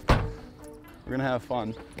 We're gonna have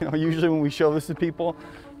fun. You know, usually when we show this to people,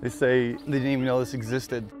 they say they didn't even know this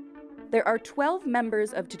existed. There are 12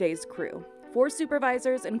 members of today's crew, 4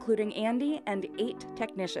 supervisors including Andy and 8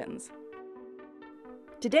 technicians.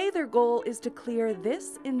 Today their goal is to clear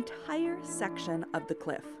this entire section of the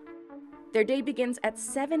cliff. Their day begins at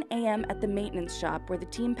 7 a.m. at the maintenance shop, where the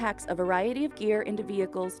team packs a variety of gear into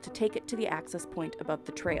vehicles to take it to the access point above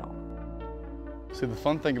the trail. See, the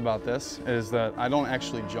fun thing about this is that I don't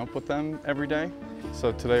actually jump with them every day.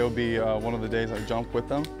 So today will be one of the days I jump with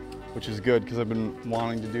them, which is good because I've been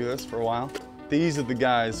wanting to do this for a while. These are the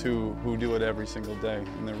guys who do it every single day,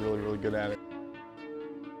 and they're really, really good at it.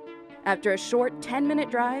 After a short 10-minute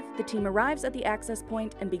drive, the team arrives at the access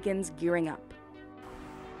point and begins gearing up.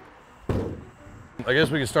 I guess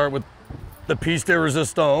we can start with the piece de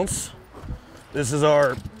resistance. This is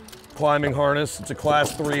our climbing harness. It's a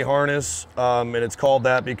class 3 harness, and it's called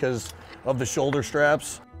that because of the shoulder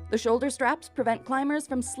straps. The shoulder straps prevent climbers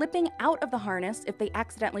from slipping out of the harness if they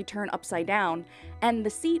accidentally turn upside down, and the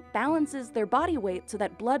seat balances their body weight so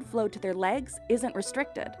that blood flow to their legs isn't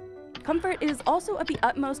restricted. Comfort is also of the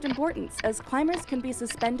utmost importance, as climbers can be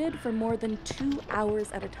suspended for more than 2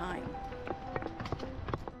 hours at a time.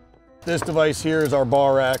 This device here is our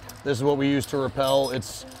bar rack. This is what we use to rappel.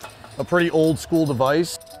 It's a pretty old school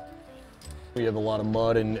device. We have a lot of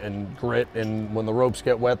mud and grit, and when the ropes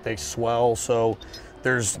get wet, they swell. So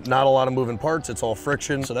there's not a lot of moving parts. It's all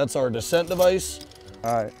friction. So that's our descent device.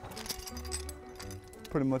 All right.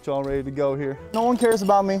 Pretty much all ready to go here. No one cares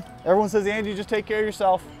about me. Everyone says, Andy, just take care of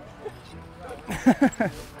yourself.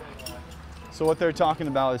 So what they're talking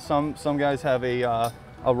about is some guys have a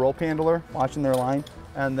rope handler watching their line,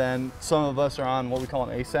 and then some of us are on what we call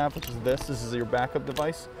an ASAP, which is this. This is your backup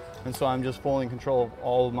device, and so I'm just fully in control of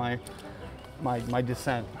all of my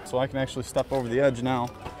descent. So I can actually step over the edge now.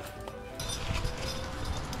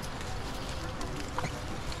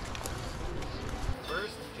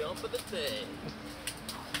 First jump of the day.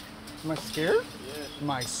 Am I scared? Yeah. Am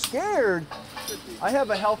I scared? I have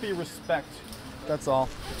a healthy respect. That's all.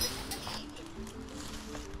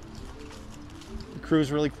 The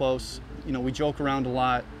crew's really close. You know, we joke around a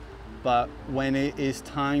lot, but when it is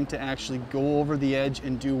time to actually go over the edge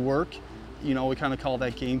and do work, you know, we kind of call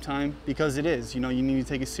that game time, because it is. You know, you need to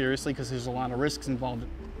take it seriously because there's a lot of risks involved.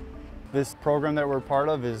 This program that we're part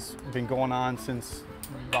of has been going on since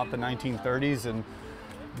about the 1930s, and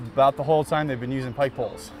about the whole time they've been using pike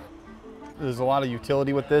poles. There's a lot of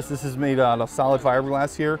utility with this. This is made out of solid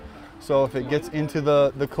fiberglass here. So if it gets into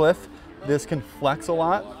the cliff, this can flex a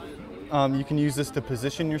lot. You can use this to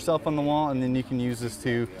position yourself on the wall, and then you can use this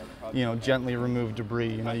to you know, gently remove debris.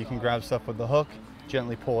 You know, you can grab stuff with the hook,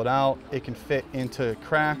 gently pull it out. It can fit into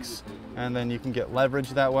cracks, and then you can get leverage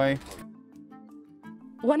that way.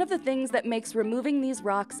 One of the things that makes removing these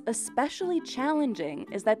rocks especially challenging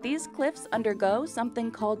is that these cliffs undergo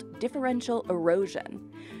something called differential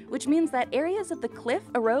erosion, which means that areas of the cliff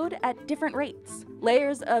erode at different rates.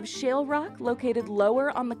 Layers of shale rock located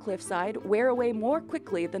lower on the cliffside wear away more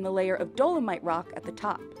quickly than the layer of dolomite rock at the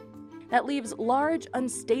top. That leaves large,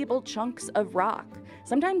 unstable chunks of rock,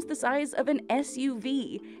 sometimes the size of an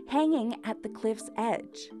SUV, hanging at the cliff's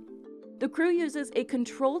edge. The crew uses a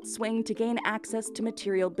controlled swing to gain access to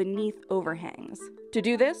material beneath overhangs. To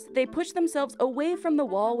do this, they push themselves away from the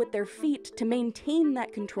wall with their feet to maintain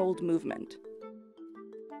that controlled movement.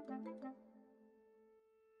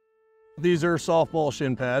 These are softball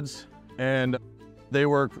shin pads, and they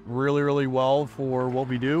work really, really well for what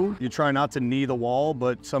we do. You try not to knee the wall,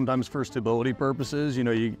 but sometimes for stability purposes, you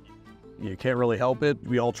know, you can't really help it.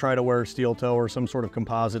 We all try to wear steel toe or some sort of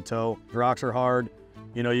composite toe. Rocks are hard.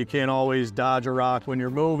 You know, you can't always dodge a rock when you're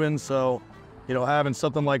moving, so, you know, having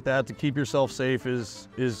something like that to keep yourself safe is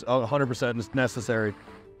 100% necessary.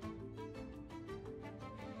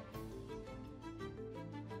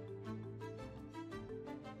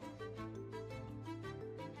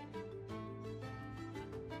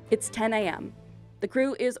 It's 10 a.m. The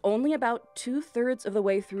crew is only about 2/3 of the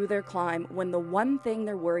way through their climb when the one thing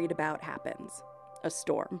they're worried about happens: a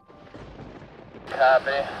storm.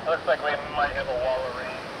 Copy. Looks like we might have a wall of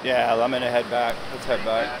rain. Yeah, I'm gonna head back. Let's head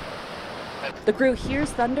back. The crew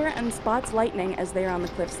hears thunder and spots lightning as they are on the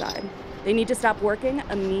cliffside. They need to stop working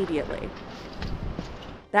immediately.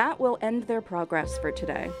 That will end their progress for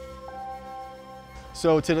today.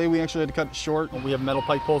 So today we actually had to cut it short. We have metal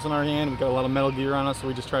pike poles in our hand. We've got a lot of metal gear on us, so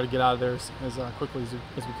we just try to get out of there as quickly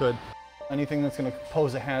as we could. Anything that's going to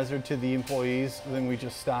pose a hazard to the employees, then we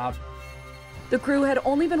just stop. The crew had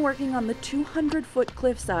only been working on the 200-foot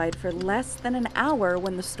cliffside for less than an hour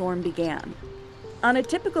when the storm began. On a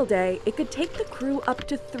typical day, it could take the crew up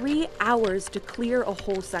to 3 hours to clear a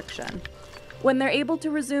whole section. When they're able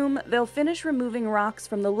to resume, they'll finish removing rocks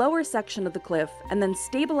from the lower section of the cliff and then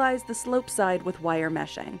stabilize the slope side with wire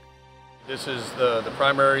meshing. This is the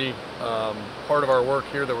primary part of our work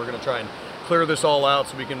here, that we're going to try and clear this all out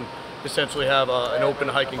so we can essentially have an open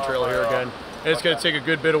hiking trail here again. And it's going to take a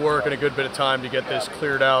good bit of work and a good bit of time to get this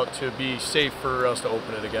cleared out to be safe for us to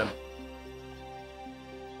open it again.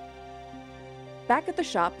 Back at the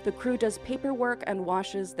shop, the crew does paperwork and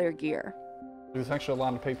washes their gear. There's actually a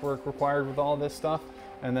lot of paperwork required with all this stuff,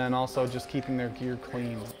 and then also just keeping their gear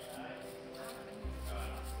clean.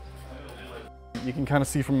 You can kind of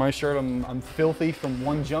see from my shirt, I'm filthy from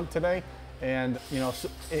one jump today, and you know,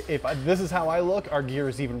 if this is how I look, our gear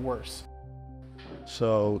is even worse.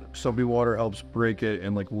 So soapy water helps break it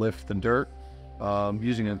and like lift the dirt.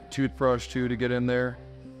 Using a toothbrush too to get in there,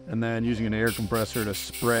 and then using an air compressor to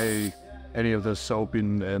spray any of the soap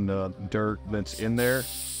and dirt that's in there.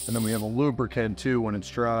 And then we have a lubricant too when it's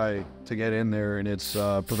dry to get in there, and it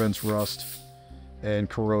prevents rust and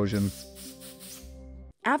corrosion.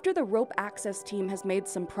 After the rope access team has made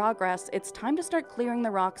some progress, it's time to start clearing the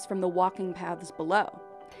rocks from the walking paths below.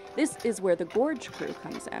 This is where the gorge crew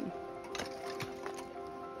comes in.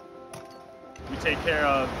 We take care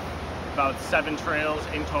of about 7 trails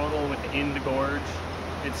in total within the gorge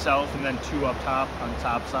itself, and then 2 up top on the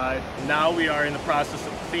top side. Now we are in the process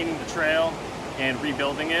of cleaning the trail and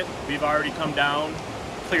rebuilding it. We've already come down,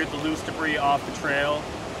 cleared the loose debris off the trail,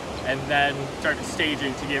 and then started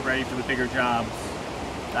staging to get ready for the bigger jobs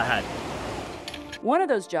ahead. One of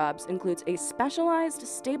those jobs includes a specialized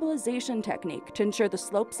stabilization technique to ensure the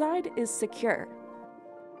slope side is secure.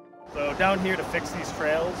 So down here to fix these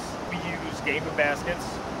trails, we use gaping baskets.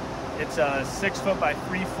 It's a 6-foot by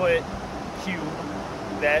 3-foot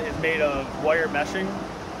cube that is made of wire meshing.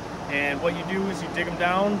 And what you do is you dig them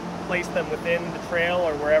down, place them within the trail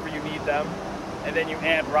or wherever you need them, and then you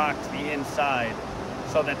add rock to the inside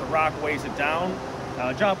so that the rock weighs it down.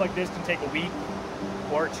 A job like this can take a week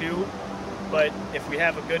or 2, but if we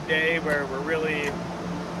have a good day where we're really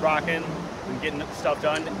rocking and getting stuff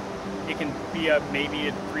done, it can be maybe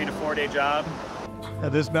a 3 to 4 day job.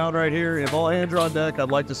 At this mountain right here, if all hands are on deck, I'd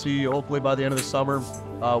like to see, hopefully by the end of the summer,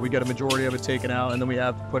 we get a majority of it taken out, and then we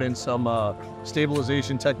have to put in some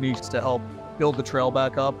stabilization techniques to help build the trail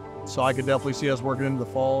back up. So I could definitely see us working into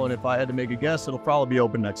the fall, and if I had to make a guess, it'll probably be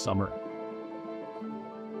open next summer.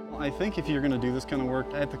 I think if you're going to do this kind of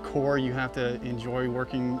work, at the core you have to enjoy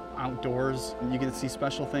working outdoors. You get to see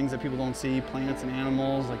special things that people don't see, plants and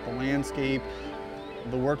animals, like the landscape.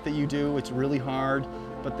 The work that you do, it's really hard,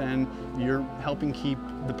 but then you're helping keep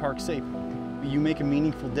the park safe. you make a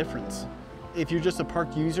meaningful difference. If you're just a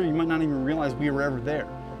park user, you might not even realize we were ever there.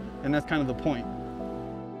 And that's kind of the point.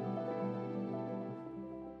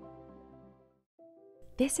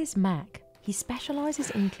 This is Mac. He specialises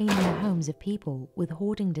in cleaning the homes of people with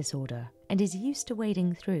hoarding disorder and is used to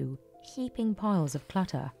wading through heaping piles of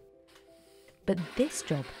clutter. But this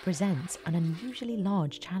job presents an unusually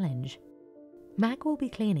large challenge. Mac will be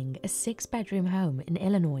cleaning a 6-bedroom home in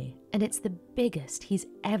Illinois, and it's the biggest he's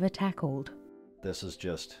ever tackled. This is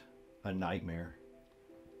just a nightmare.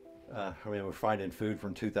 We're finding food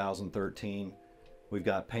from 2013. We've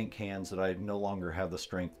got paint cans that I no longer have the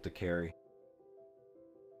strength to carry.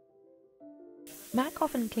 Mac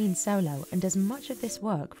often cleans solo and does much of this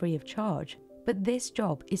work free of charge, but this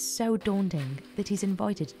job is so daunting that he's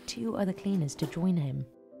invited 2 other cleaners to join him.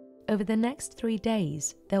 Over the next 3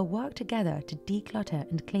 days, they'll work together to declutter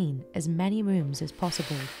and clean as many rooms as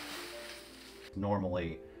possible.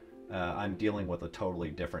 Normally, I'm dealing with a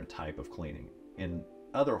totally different type of cleaning. In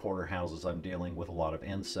other hoarder houses, I'm dealing with a lot of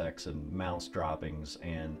insects and mouse droppings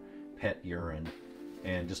and pet urine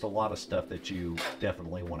and just a lot of stuff that you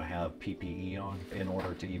definitely want to have PPE on in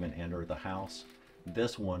order to even enter the house.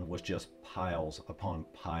 This one was just piles upon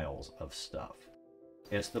piles of stuff.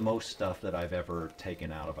 It's the most stuff that I've ever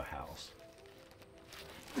taken out of a house.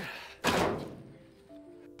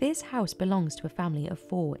 This house belongs to a family of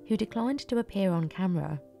 4 who declined to appear on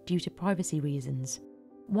camera due to privacy reasons.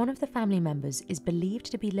 One of the family members is believed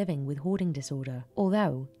to be living with hoarding disorder,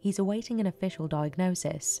 although he's awaiting an official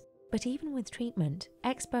diagnosis. But even with treatment,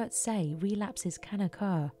 experts say relapses can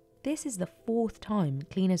occur. This is the 4th time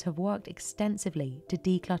cleaners have worked extensively to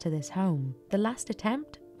declutter this home. The last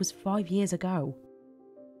attempt was 5 years ago.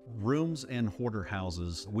 Rooms in hoarder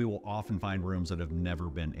houses, we will often find rooms that have never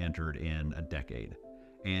been entered in a decade.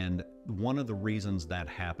 And one of the reasons that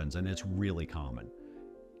happens, and it's really common,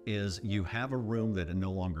 is you have a room that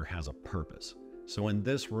no longer has a purpose. So in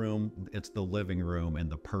this room, it's the living room and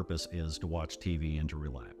the purpose is to watch TV and to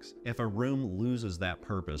relax. If a room loses that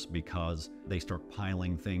purpose because they start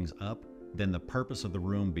piling things up, then the purpose of the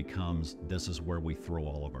room becomes, this is where we throw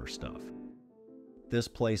all of our stuff. This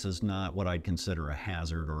place is not what I'd consider a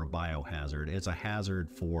hazard or a biohazard. It's a hazard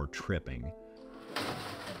for tripping.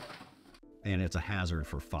 And it's a hazard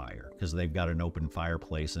for fire because they've got an open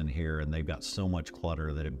fireplace in here and they've got so much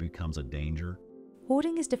clutter that it becomes a danger.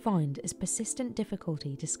 Hoarding is defined as persistent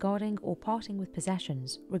difficulty discarding or parting with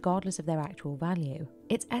possessions, regardless of their actual value.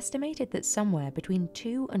 It's estimated that somewhere between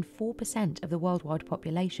 2 and 4% of the worldwide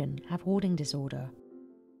population have hoarding disorder.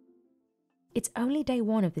 It's only day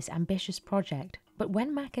 1 of this ambitious project, but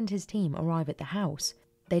when Mac and his team arrive at the house,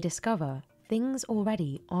 they discover things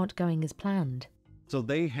already aren't going as planned. So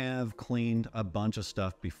they have cleaned a bunch of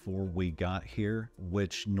stuff before we got here,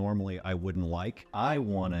 which normally I wouldn't like. I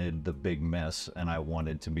wanted the big mess and I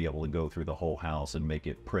wanted to be able to go through the whole house and make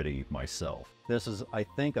it pretty myself. This is, I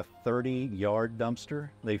think, a 30-yard dumpster.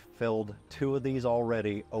 They filled 2 of these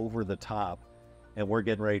already over the top and we're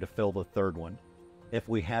getting ready to fill the 3rd one. If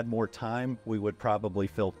we had more time, we would probably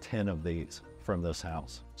fill 10 of these from this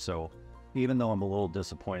house. So even though I'm a little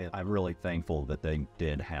disappointed, I'm really thankful that they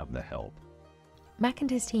did have the help. Mac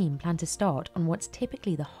and his team plan to start on what's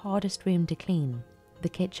typically the hardest room to clean, the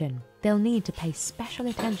kitchen. They'll need to pay special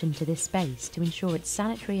attention to this space to ensure it's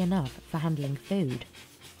sanitary enough for handling food.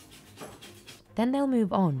 Then they'll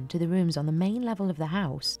move on to the rooms on the main level of the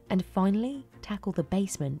house and finally tackle the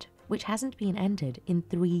basement, which hasn't been entered in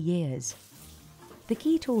 3 years. The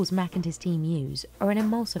key tools Mac and his team use are an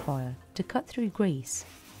emulsifier to cut through grease,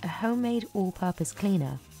 a homemade all-purpose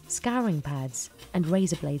cleaner, scouring pads, and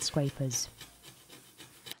razor blade scrapers.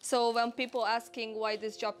 So when people asking why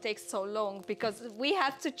this job takes so long, because we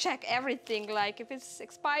have to check everything, like if it's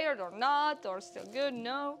expired or not, or still good,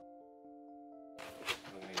 no.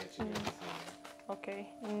 Okay,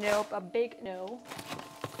 nope, a big no.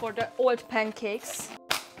 For the old pancakes,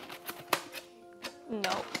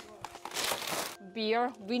 no.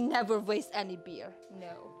 Beer, we never waste any beer,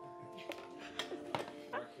 no.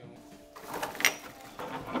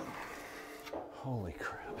 Holy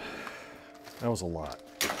crap. That was a lot.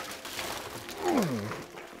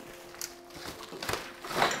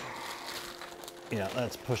 Yeah,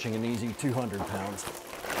 that's pushing an easy 200 pounds.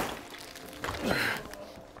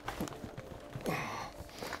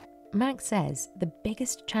 Mac says the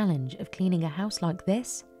biggest challenge of cleaning a house like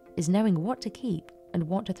this is knowing what to keep and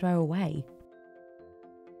what to throw away.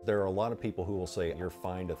 There are a lot of people who will say you're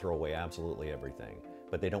fine to throw away absolutely everything,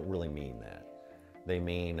 but they don't really mean that. They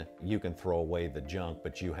mean you can throw away the junk,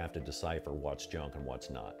 but you have to decipher what's junk and what's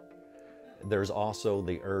not. There's also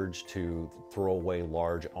the urge to throw away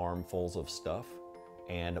large armfuls of stuff,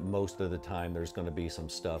 and most of the time there's going to be some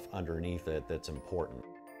stuff underneath it that's important.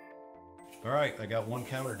 All right, I got one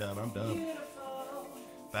counter done. I'm done.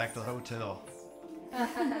 Back to the hotel.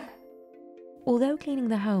 Although cleaning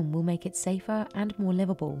the home will make it safer and more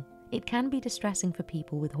livable, it can be distressing for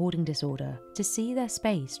people with hoarding disorder to see their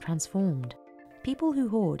space transformed. People who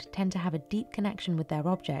hoard tend to have a deep connection with their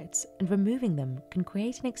objects, and removing them can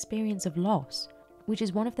create an experience of loss, which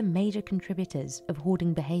is one of the major contributors of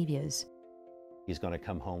hoarding behaviors. He's going to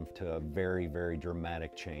come home to a very, very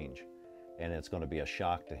dramatic change, and it's going to be a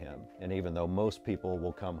shock to him. And even though most people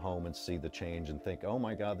will come home and see the change and think, oh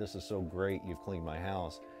my God, this is so great, you've cleaned my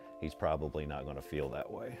house, he's probably not going to feel that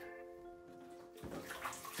way.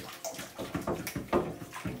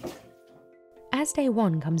 As day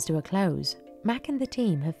one comes to a close, Mac and the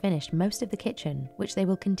team have finished most of the kitchen, which they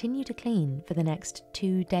will continue to clean for the next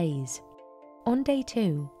 2 days. On day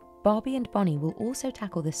 2, Barbie and Bonnie will also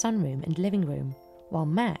tackle the sunroom and living room, while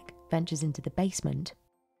Mac ventures into the basement.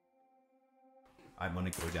 I'm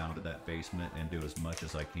going to go down to that basement and do as much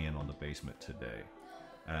as I can on the basement today.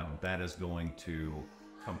 That is going to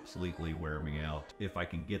completely wear me out. If I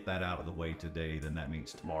can get that out of the way today, then that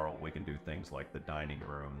means tomorrow we can do things like the dining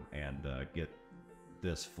room and get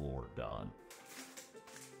this floor done.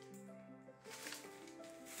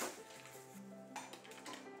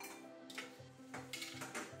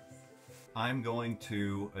 I'm going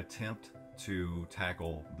to attempt to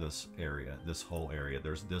tackle this area, this whole area.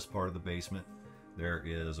 There's this part of the basement. There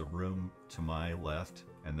is a room to my left,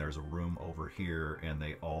 and there's a room over here, and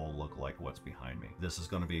they all look like what's behind me. This is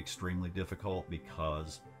going to be extremely difficult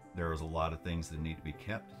because there is a lot of things that need to be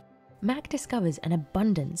kept. Mac discovers an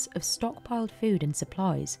abundance of stockpiled food and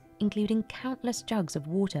supplies, including countless jugs of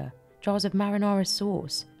water, jars of marinara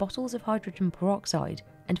sauce, bottles of hydrogen peroxide,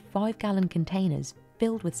 and 5-gallon containers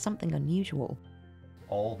filled with something unusual.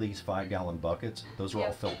 All these 5-gallon buckets, those are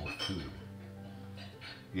all filled with food.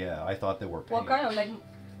 Yeah, I thought they were paint. What kind of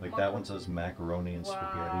like that one says macaroni and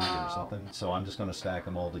spaghetti or something. So I'm just going to stack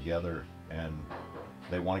them all together, and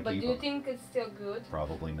they want to keep them. But do you think it's still good?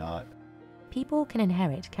 Probably not. People can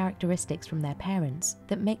inherit characteristics from their parents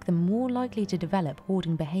that make them more likely to develop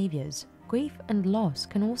hoarding behaviors. Grief and loss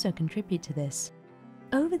can also contribute to this.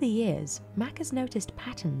 Over the years, Mac has noticed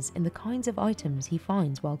patterns in the kinds of items he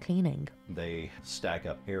finds while cleaning. They stack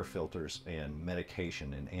up air filters and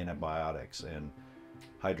medication and antibiotics and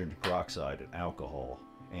hydrogen peroxide and alcohol,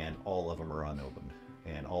 and all of them are unopened,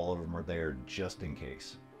 and all of them are there just in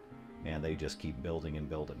case. And they just keep building and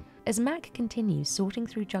building. As Mac continues sorting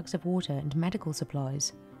through jugs of water and medical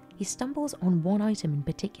supplies, he stumbles on one item in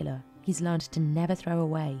particular he's learned to never throw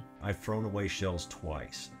away. I've thrown away shells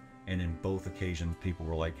twice, and in both occasions people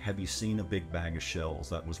were like, have you seen a big bag of shells?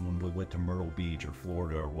 That was when we went to Myrtle Beach or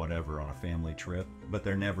Florida or whatever on a family trip. But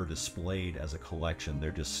they're never displayed as a collection.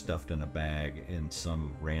 They're just stuffed in a bag in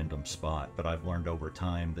some random spot. But I've learned over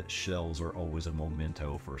time that shells are always a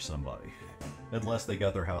memento for somebody. Unless they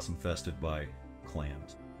got their house infested by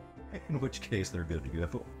clams, in which case they're good to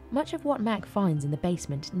go. Much of what Mac finds in the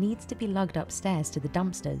basement needs to be lugged upstairs to the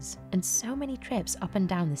dumpsters, and so many trips up and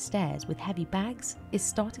down the stairs with heavy bags is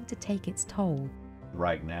starting to take its toll.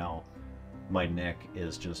 Right now, my neck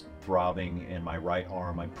is just throbbing, and my right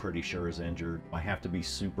arm I'm pretty sure is injured. I have to be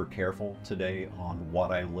super careful today on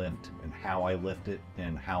what I lift and how I lift it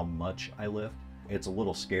and how much I lift. It's a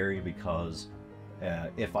little scary because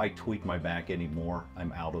if I tweak my back anymore,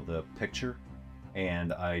 I'm out of the picture,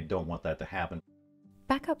 and I don't want that to happen.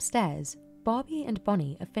 Back upstairs, Barbie and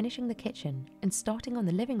Bonnie are finishing the kitchen and starting on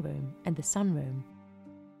the living room and the sunroom.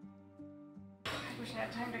 I wish I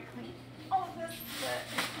had time to clean all of this,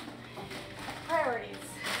 but priorities.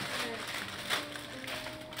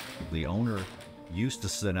 The owner used to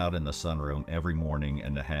sit out in the sunroom every morning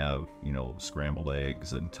and to have, you know, scrambled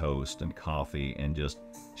eggs and toast and coffee, and just,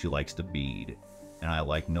 she likes to bead. And I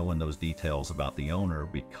like knowing those details about the owner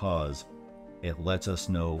because it lets us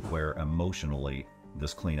know where emotionally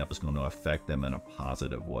this cleanup is going to affect them in a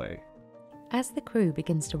positive way. As the crew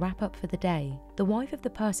begins to wrap up for the day, the wife of the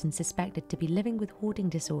person suspected to be living with hoarding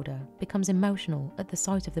disorder becomes emotional at the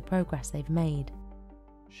sight of the progress they've made.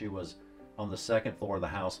 She was on the second floor of the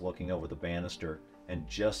house looking over the banister and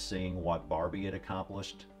just seeing what Barbie had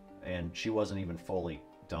accomplished, and she wasn't even fully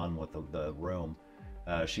done with the room.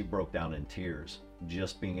 She broke down in tears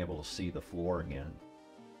just being able to see the floor again.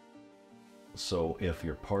 So if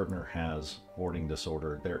your partner has hoarding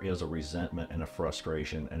disorder, there is a resentment and a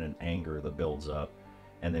frustration and an anger that builds up,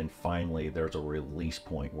 and then finally there's a release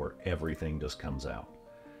point where everything just comes out,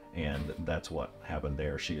 and that's what happened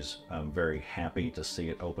there. She's very happy to see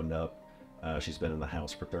it opened up. She's been in the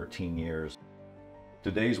house for 13 years.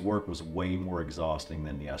 Today's work was way more exhausting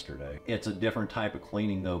than yesterday. It's a different type of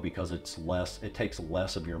cleaning though, because it takes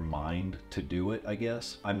less of your mind to do it, I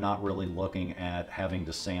guess. I'm not really looking at having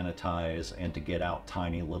to sanitize and to get out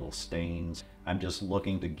tiny little stains. I'm just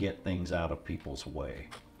looking to get things out of people's way.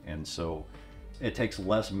 And so it takes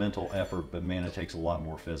less mental effort, but man, it takes a lot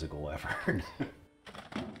more physical effort.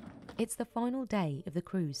 It's the final day of the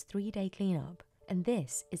crew's 3-day cleanup, and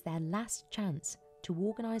this is their last chance to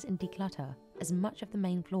organise and declutter as much of the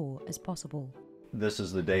main floor as possible. This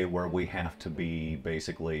is the day where we have to be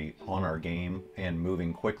basically on our game and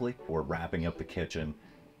moving quickly. We're wrapping up the kitchen.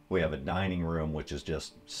 We have a dining room, which is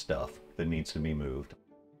just stuff that needs to be moved.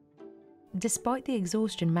 Despite the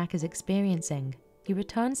exhaustion Mac is experiencing, he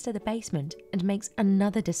returns to the basement and makes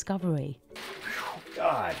another discovery.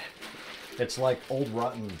 God, it's like old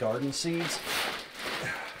rotten garden seeds.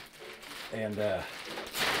 And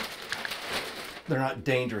they're not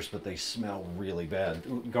dangerous, but they smell really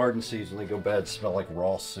bad. Garden seeds, when they go bad, smell like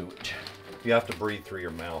raw sewage. You have to breathe through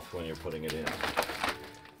your mouth when you're putting it in.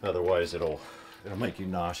 Otherwise, it'll make you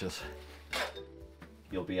nauseous.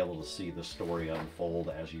 You'll be able to see the story unfold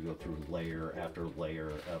as you go through layer after layer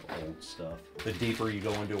of old stuff. The deeper you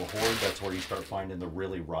go into a hoard, that's where you start finding the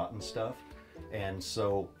really rotten stuff. And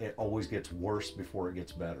so it always gets worse before it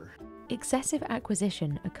gets better. Excessive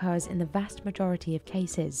acquisition occurs in the vast majority of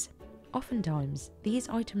cases. Oftentimes, these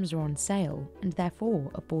items are on sale and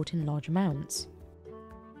therefore are bought in large amounts.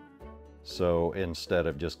 So instead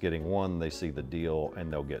of just getting one, they see the deal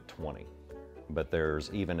and they'll get 20. But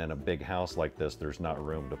even in a big house like this, there's not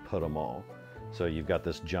room to put them all. So you've got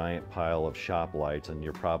this giant pile of shop lights, and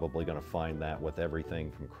you're probably going to find that with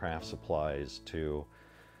everything from craft supplies to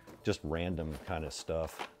just random kind of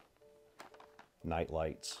stuff. Night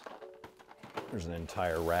lights. There's an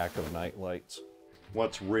entire rack of night lights.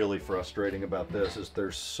 What's really frustrating about this is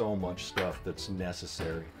there's so much stuff that's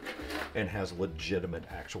necessary and has legitimate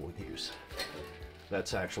actual use.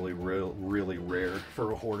 That's actually really rare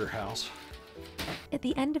for a hoarder house. At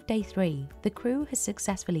the end of day 3, the crew has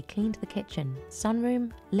successfully cleaned the kitchen,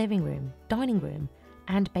 sunroom, living room, dining room,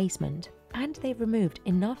 and basement, and they've removed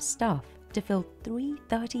enough stuff to fill 3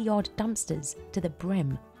 30-yard dumpsters to the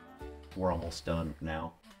brim. We're almost done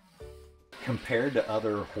now. Compared to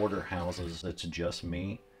other hoarder houses, it's just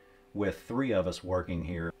me. With 3 of us working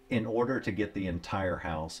here, in order to get the entire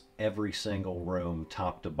house, every single room,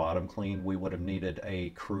 top to bottom clean, we would have needed a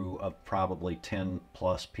crew of probably 10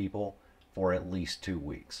 plus people for at least 2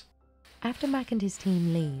 weeks. After Mac and his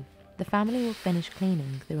team leave, the family will finish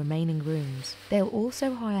cleaning the remaining rooms. They'll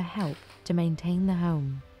also hire help to maintain the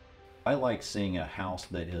home. I like seeing a house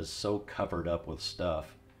that is so covered up with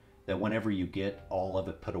stuff that whenever you get all of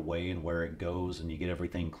it put away and where it goes and you get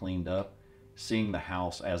everything cleaned up, seeing the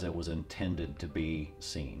house as it was intended to be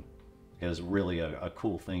seen is really a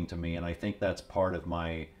cool thing to me. And I think that's part of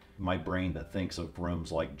my brain that thinks of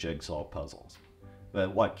rooms like jigsaw puzzles.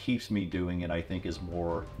 But what keeps me doing it, I think, is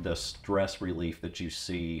more the stress relief that you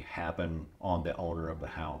see happen on the owner of the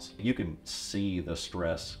house. You can see the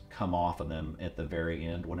stress come off of them at the very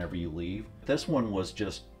end whenever you leave. This one was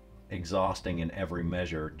just exhausting in every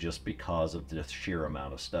measure just because of the sheer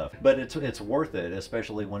amount of stuff. But it's worth it,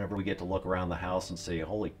 especially whenever we get to look around the house and say,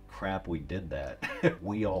 holy crap, we did that.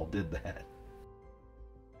 We all did that.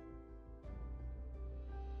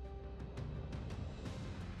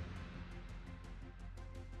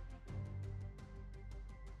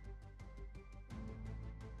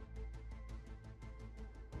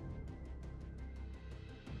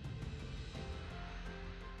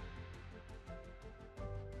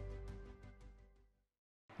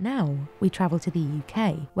 Now we travel to the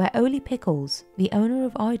UK, where Oli Pickles, the owner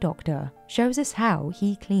of Eye Doctor, shows us how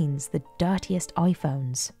he cleans the dirtiest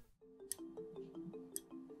iPhones.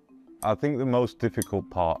 I think the most difficult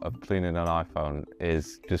part of cleaning an iPhone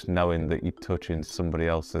is just knowing that you're touching somebody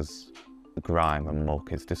else's grime and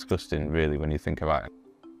muck. It's disgusting, really, when you think about it.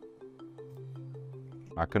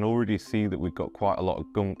 I can already see that we've got quite a lot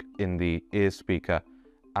of gunk in the ear speaker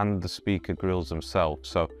and the speaker grills themselves,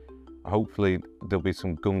 so hopefully there'll be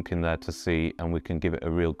some gunk in there to see and we can give it a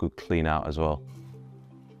real good clean out as well.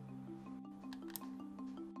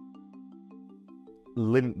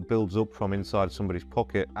 Lint builds up from inside somebody's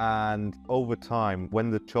pocket, and over time, when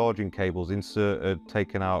the charging cable's inserted,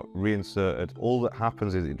 taken out, reinserted, all that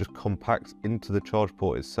happens is it just compacts into the charge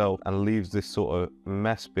port itself and leaves this sort of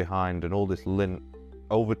mess behind, and all this lint,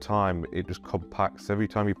 over time, it just compacts. Every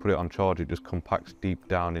time you put it on charge, it just compacts deep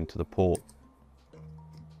down into the port.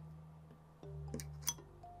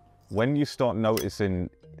 When you start noticing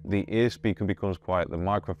the ear speaker becomes quiet, the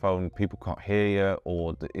microphone, people can't hear you,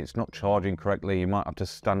 or it's not charging correctly, you might have to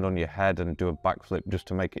stand on your head and do a backflip just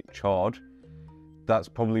to make it charge. That's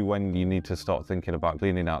probably when you need to start thinking about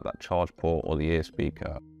cleaning out that charge port or the ear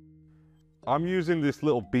speaker. I'm using this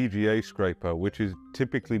little BGA scraper, which is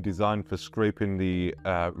typically designed for scraping the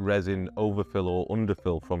resin overfill or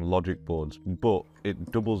underfill from logic boards, but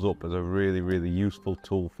it doubles up as a really, really useful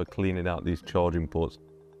tool for cleaning out these charging ports.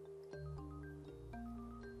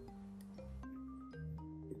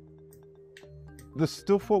 The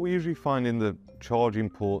stuff what we usually find in the charging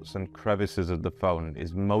ports and crevices of the phone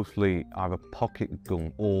is mostly either pocket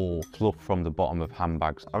gunk or fluff from the bottom of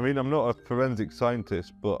handbags. I mean, I'm not a forensic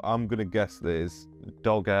scientist, but I'm gonna guess that it's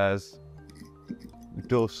dog hairs,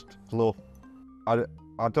 dust, fluff. I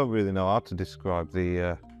don't really know how to describe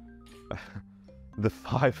the the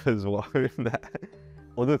fibers what are in there.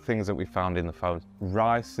 Other things that we found in the phones.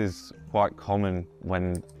 Rice is quite common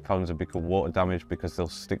when phones have become water damaged because they'll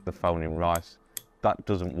stick the phone in rice. That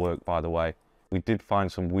doesn't work, by the way. We did find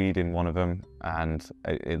some weed in one of them, and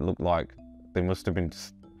it looked like they must have been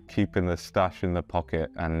keeping the stash in the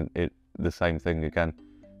pocket, and the same thing again.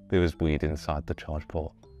 There was weed inside the charge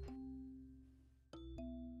port.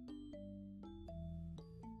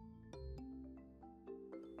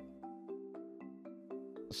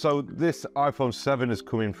 So this iPhone 7 is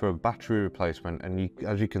coming for a battery replacement, and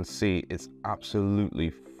as you can see, it's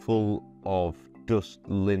absolutely full of dust,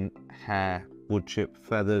 lint, hair, wood chip,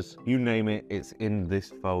 feathers, you name it, it's in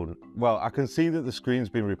this phone. Well, I can see that the screen's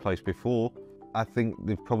been replaced before. I think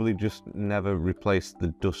they've probably just never replaced the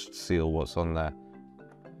dust seal what's on there.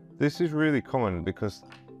 This is really common because,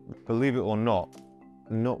 believe it or not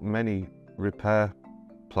many repair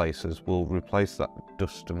places will replace that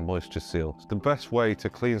dust and moisture seal. The best way to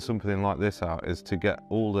clean something like this out is to get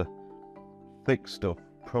all the thick stuff,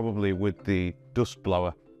 probably with the dust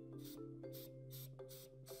blower.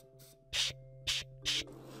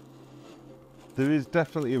 There is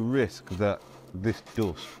definitely a risk that this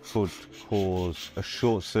dust could cause a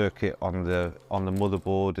short circuit on the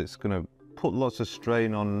motherboard. It's going to put lots of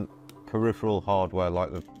strain on peripheral hardware,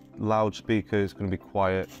 like the loudspeaker is going to be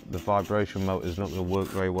quiet, the vibration motor is not going to work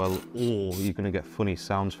very well, or you're going to get funny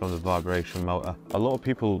sounds from the vibration motor. A lot of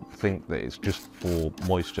people think that it's just for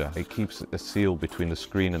moisture. It keeps a seal between the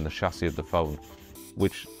screen and the chassis of the phone,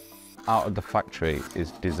 which out of the factory is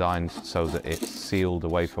designed so that it's sealed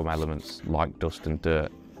away from elements like dust and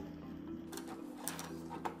dirt.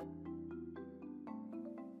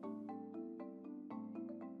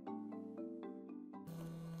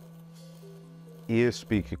 Ear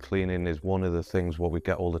speaker cleaning is one of the things what we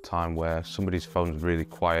get all the time, where somebody's phone's really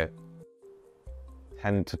quiet.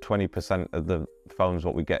 10 to 20% of the phones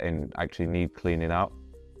what we get in actually need cleaning out.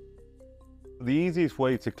 The easiest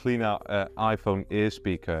way to clean out an iPhone ear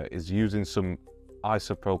speaker is using some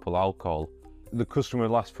isopropyl alcohol. The customer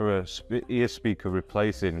will ask for an ear speaker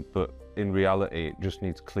replacing, but in reality it just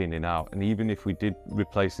needs cleaning out. And even if we did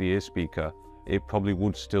replace the ear speaker, it probably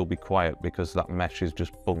would still be quiet because that mesh is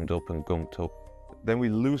just bunged up and gunked up. Then we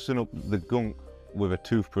loosen up the gunk with a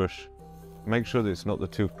toothbrush. Make sure that it's not the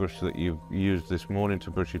toothbrush that you've used this morning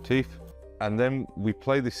to brush your teeth. And then we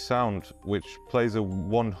play this sound, which plays a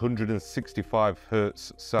 165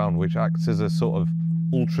 Hertz sound, which acts as a sort of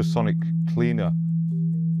ultrasonic cleaner.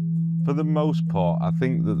 For the most part, I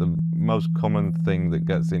think that the most common thing that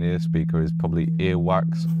gets in ear speaker is probably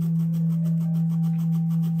earwax.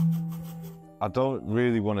 I don't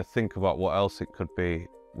really want to think about what else it could be,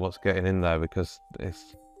 what's getting in there, because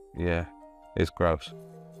it's gross.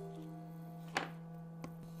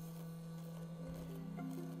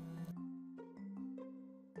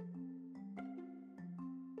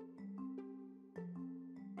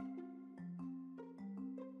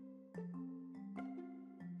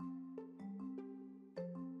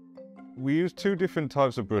 We use two different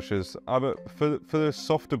types of brushes. For the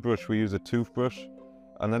softer brush, we use a toothbrush,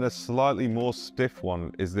 and then a slightly more stiff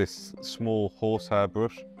one is this small horsehair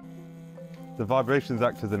brush. The vibrations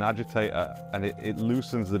act as an agitator, and it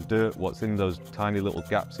loosens the dirt what's in those tiny little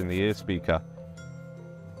gaps in the ear speaker.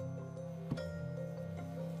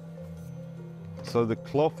 So the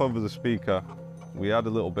cloth over the speaker, we add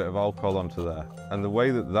a little bit of alcohol onto there, and the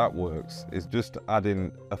way that works is just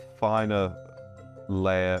adding a finer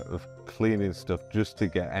layer of cleaning stuff just to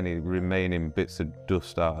get any remaining bits of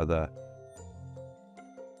dust out of there.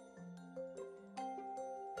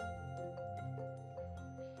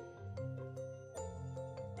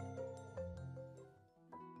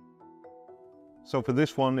 So for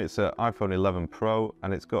this one, it's an iPhone 11 Pro,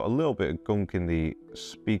 and it's got a little bit of gunk in the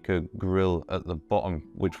speaker grill at the bottom,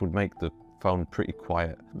 which would make the phone pretty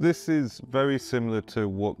quiet. This is very similar to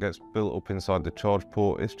what gets built up inside the charge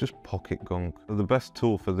port. It's just pocket gunk. The best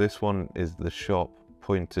tool for this one is the sharp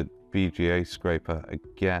pointed BGA scraper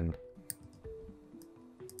again.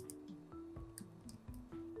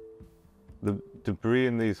 The debris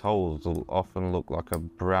in these holes will often look like a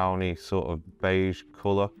browny sort of beige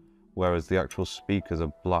colour, whereas the actual speakers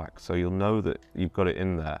are black, so you'll know that you've got it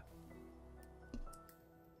in there.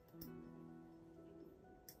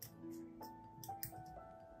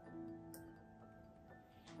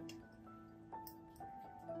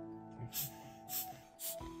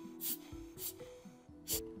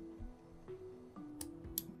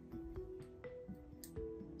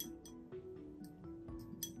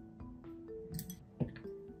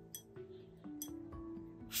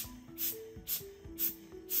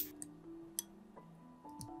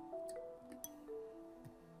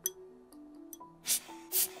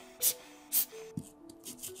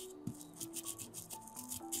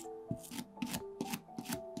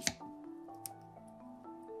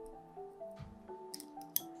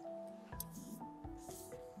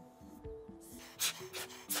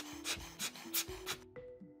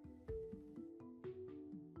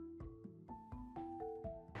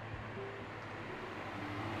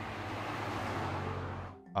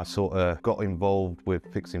 I sort of got involved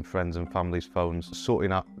with fixing friends and family's phones,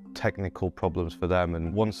 sorting out technical problems for them,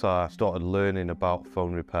 and once I started learning about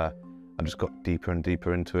phone repair, I just got deeper and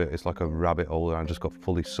deeper into it. It's like a rabbit hole, and I just got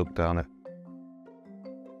fully sucked down it.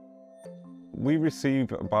 We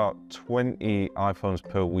receive about 20 iPhones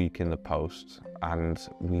per week in the post, and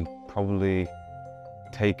we probably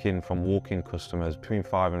take in from walk-in customers between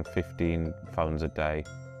 5 and 15 phones a day.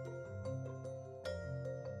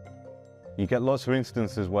 You get lots of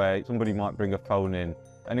instances where somebody might bring a phone in,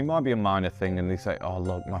 and it might be a minor thing, and they say, oh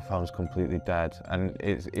look, my phone's completely dead. And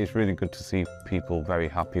it's really good to see people very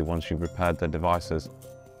happy once you've repaired their devices.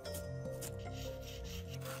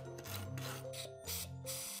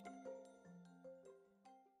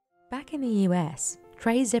 Back in the US,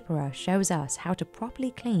 Trey Zipperer shows us how to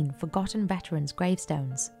properly clean forgotten veterans'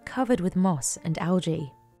 gravestones, covered with moss and algae.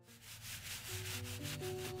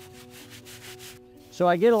 So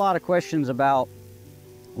I get a lot of questions about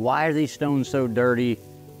why are these stones so dirty?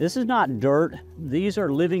 This is not dirt. These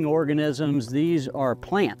are living organisms. These are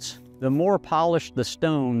plants. The more polished the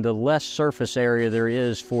stone, the less surface area there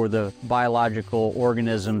is for the biological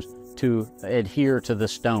organisms to adhere to the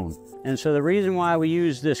stone. And so the reason why we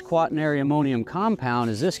use this quaternary ammonium compound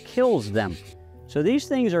is this kills them. So these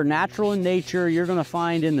things are natural in nature. You're going to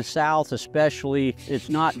find in the South especially, it's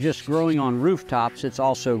not just growing on rooftops, it's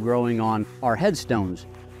also growing on our headstones.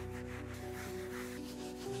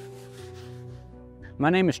 My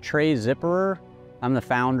name is Trey Zipperer. I'm the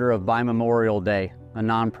founder of By Memorial Day, a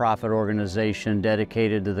nonprofit organization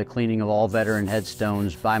dedicated to the cleaning of all veteran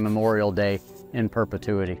headstones by Memorial Day in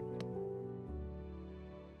perpetuity.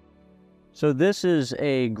 So this is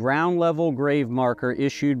a ground level grave marker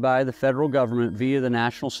issued by the federal government via the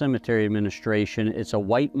National Cemetery Administration. It's a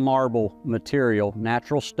white marble material,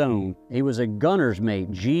 natural stone. He was a gunner's mate,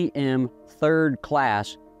 GM 3rd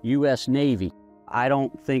class, U.S. Navy. I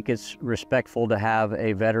don't think it's respectful to have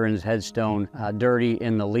a veteran's headstone dirty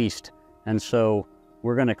in the least. And so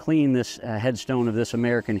we're going to clean this headstone of this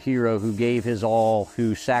American hero who gave his all,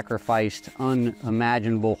 who sacrificed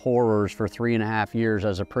unimaginable horrors for 3.5 years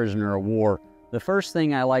as a prisoner of war. The first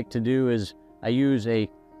thing I like to do is I use a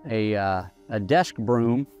desk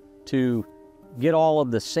broom to get all of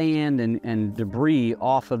the sand and debris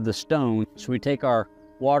off of the stone. So we take our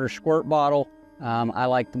water squirt bottle. I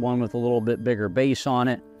like the one with a little bit bigger base on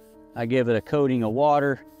it. I give it a coating of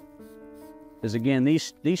water, because again,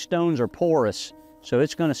 these stones are porous. So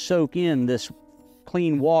it's going to soak in this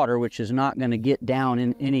clean water, which is not going to get down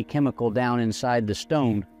in any chemical down inside the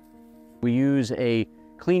stone. We use a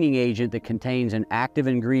cleaning agent that contains an active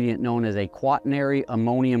ingredient known as a quaternary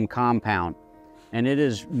ammonium compound. And it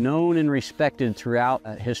is known and respected throughout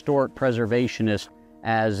historic preservationists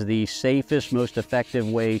as the safest, most effective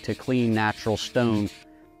way to clean natural stone.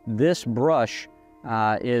 This brush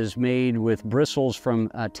is made with bristles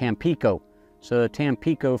from Tampico. So the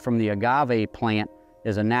Tampico from the agave plant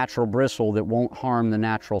is a natural bristle that won't harm the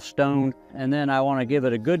natural stone. And then I want to give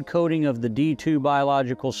it a good coating of the D2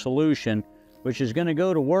 biological solution, which is going to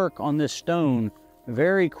go to work on this stone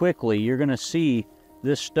very quickly. You're going to see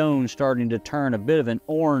this stone starting to turn a bit of an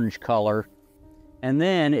orange color. And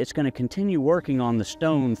then it's going to continue working on the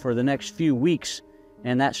stone for the next few weeks.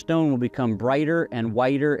 And that stone will become brighter and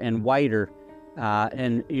whiter and whiter.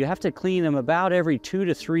 And you have to clean them about every 2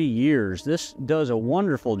 to 3 years. This does a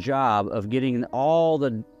wonderful job of getting all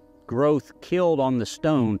the growth killed on the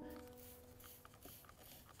stone.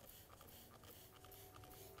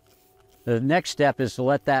 The next step is to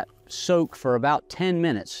let that soak for about 10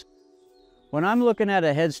 minutes. When I'm looking at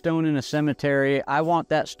a headstone in a cemetery, I want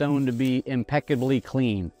that stone to be impeccably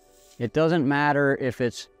clean. It doesn't matter if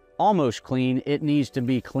it's almost clean, it needs to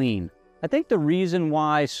be clean. I think the reason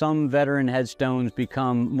why some veteran headstones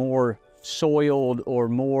become more soiled or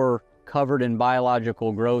more covered in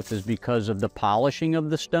biological growth is because of the polishing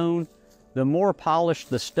of the stone. The more polished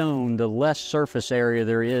the stone, the less surface area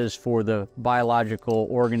there is for the biological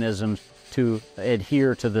organisms to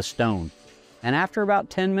adhere to the stone. And after about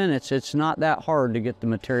 10 minutes, it's not that hard to get the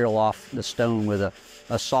material off the stone with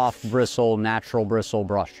a soft bristle, natural bristle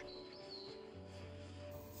brush.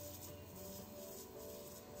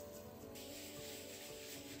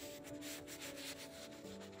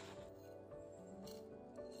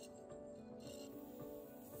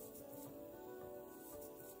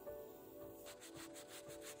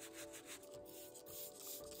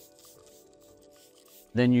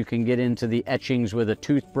 Then you can get into the etchings with a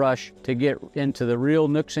toothbrush to get into the real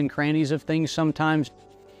nooks and crannies of things sometimes.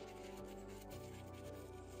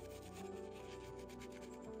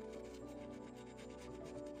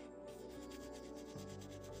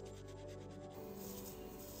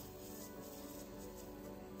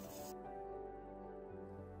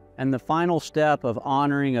 And the final step of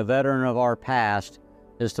honoring a veteran of our past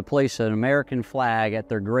is to place an American flag at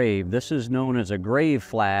their grave. This is known as a grave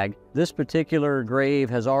flag. This particular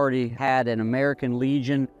grave has already had an American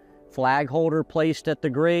Legion flag holder placed at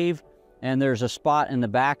the grave, and there's a spot in the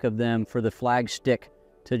back of them for the flag stick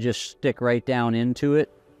to just stick right down into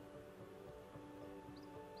it.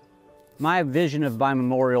 My vision of by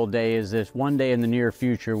Memorial Day is that one day in the near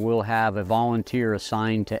future we'll have a volunteer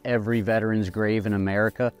assigned to every veteran's grave in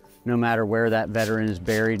America, no matter where that veteran is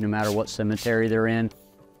buried, no matter what cemetery they're in.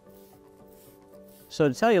 So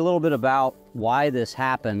to tell you a little bit about why this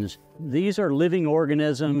happens, these are living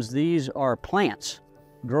organisms. These are plants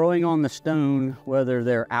growing on the stone, whether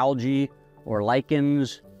they're algae or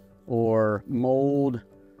lichens or mold,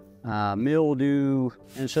 mildew.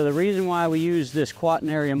 And so the reason why we use this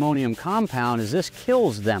quaternary ammonium compound is this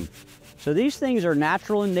kills them. So these things are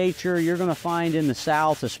natural in nature. You're going to find in the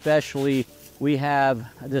South especially, we have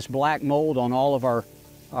this black mold on all of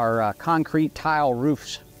our concrete tile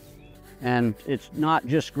roofs. And it's not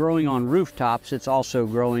just growing on rooftops, it's also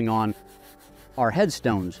growing on our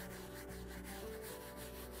headstones.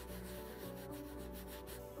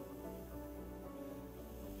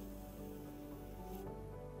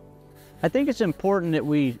 I think it's important that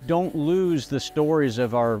we don't lose the stories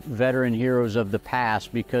of our veteran heroes of the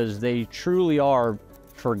past, because they truly are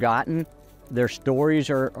forgotten. Their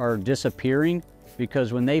stories are disappearing,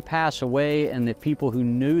 because when they pass away and the people who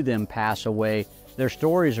knew them pass away, their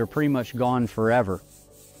stories are pretty much gone forever.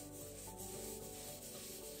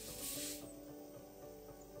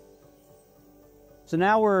 So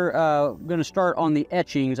now we're going to start on the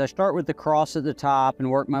etchings. I start with the cross at the top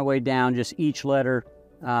and work my way down, just each letter.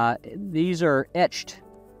 These are etched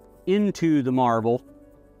into the marble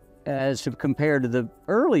as compared to the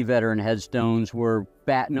early veteran headstones were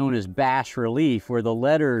known as bas relief, where the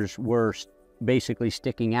letters were basically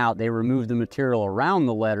sticking out. They removed the material around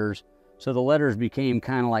the letters, so the letters became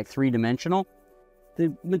kind of like three-dimensional.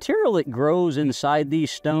 The material that grows inside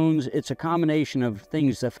these stones, it's a combination of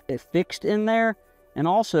things that fixed in there, and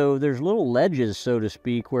also there's little ledges, so to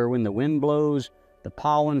speak, where when the wind blows, the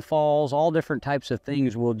pollen falls, all different types of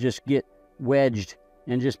things will just get wedged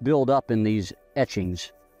and just build up in these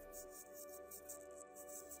etchings.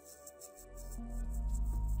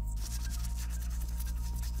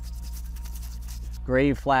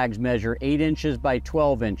 Grave flags measure 8 inches by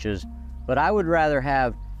 12 inches, but I would rather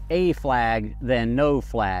have a flag than no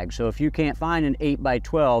flag. So if you can't find an 8 by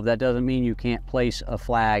 12, that doesn't mean you can't place a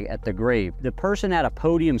flag at the grave. The person at a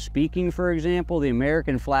podium speaking, for example, the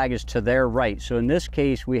American flag is to their right. So in this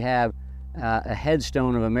case, we have a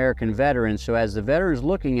headstone of American veterans. So as the veteran's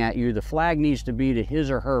looking at you, the flag needs to be to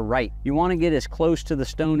his or her right. You want to get as close to the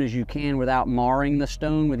stone as you can without marring the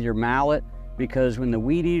stone with your mallet, because when the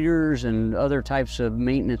weed eaters and other types of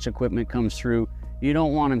maintenance equipment comes through, you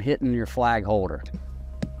don't want them hitting your flag holder.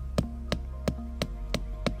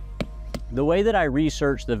 The way that I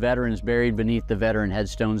research the veterans buried beneath the veteran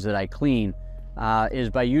headstones that I clean is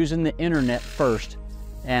by using the internet first,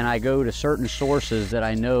 and I go to certain sources that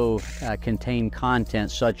I know contain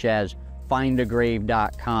content such as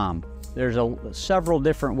findagrave.com. There's several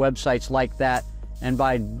different websites like that, and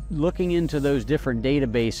by looking into those different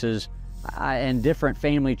databases and different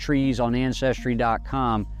family trees on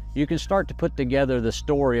Ancestry.com, you can start to put together the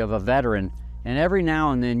story of a veteran, and every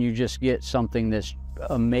now and then you just get something that's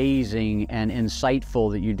amazing and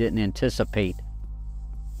insightful that you didn't anticipate.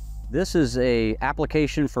 This is a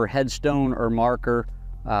application for headstone or marker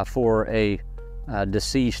for a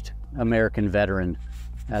deceased American veteran.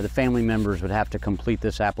 The family members would have to complete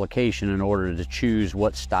this application in order to choose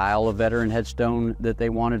what style of veteran headstone that they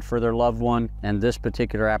wanted for their loved one. And this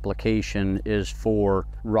particular application is for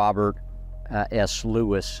Robert S.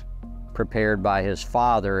 Lewis, prepared by his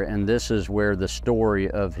father, and this is where the story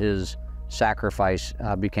of his sacrifice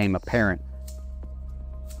became apparent.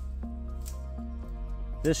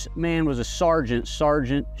 This man was a sergeant.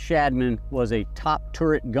 Sergeant Shadman was a top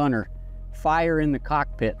turret gunner. Fire in the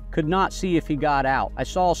cockpit. Could not see if he got out. I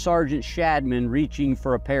saw Sergeant Shadman reaching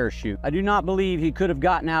for a parachute. I do not believe he could have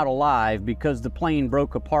gotten out alive because the plane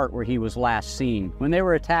broke apart where he was last seen. When they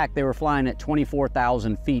were attacked, they were flying at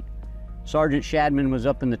 24,000 feet. Sergeant Shadman was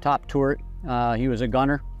up in the top turret. He was a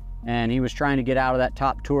gunner, and he was trying to get out of that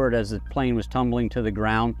top turret as the plane was tumbling to the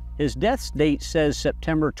ground. His death date says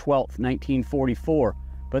September 12th, 1944.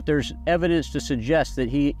 But there's evidence to suggest that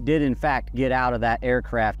he did in fact get out of that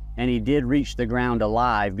aircraft, and he did reach the ground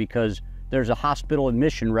alive because there's a hospital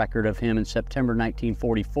admission record of him in September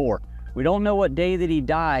 1944. We don't know what day that he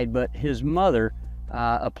died, but his mother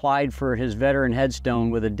applied for his veteran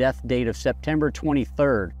headstone with a death date of September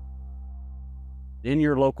 23rd. In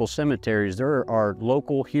your local cemeteries, there are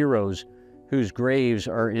local heroes whose graves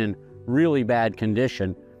are in really bad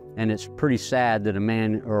condition. And it's pretty sad that a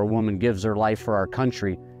man or a woman gives their life for our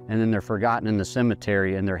country and then they're forgotten in the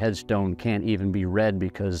cemetery and their headstone can't even be read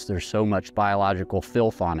because there's so much biological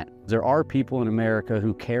filth on it. There are people in America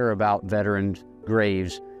who care about veteran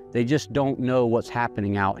graves. They just don't know what's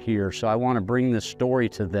happening out here. So I want to bring this story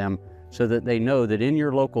to them so that they know that in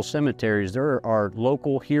your local cemeteries, there are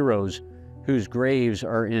local heroes whose graves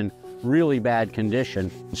are in really bad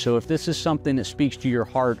condition. So if this is something that speaks to your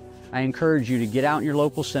heart, I encourage you to get out in your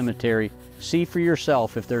local cemetery, see for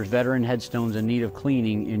yourself if there's veteran headstones in need of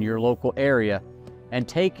cleaning in your local area, and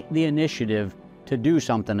take the initiative to do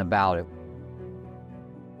something about it.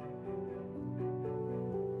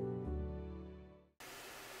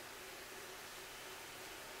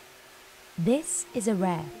 This is a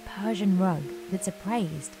rare Persian rug that's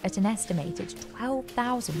appraised at an estimated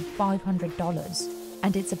 $12,500,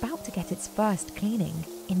 and it's about to get its first cleaning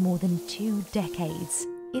in more than 2 decades.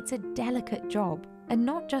 It's a delicate job, and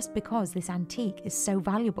not just because this antique is so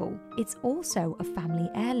valuable, it's also a family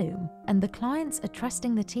heirloom, and the clients are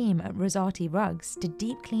trusting the team at Rosati Rugs to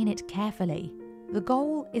deep clean it carefully. The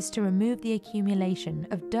goal is to remove the accumulation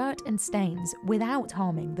of dirt and stains without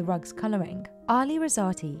harming the rug's colouring. Ali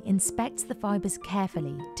Rosati inspects the fibres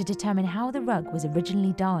carefully to determine how the rug was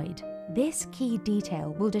originally dyed. This key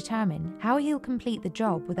detail will determine how he'll complete the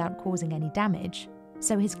job without causing any damage,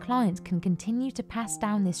 so his client can continue to pass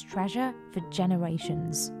down this treasure for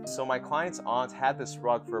generations. So my client's aunt had this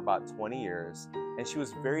rug for about 20 years, and she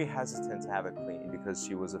was very hesitant to have it cleaned because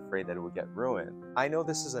she was afraid that it would get ruined. I know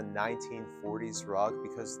this is a 1940s rug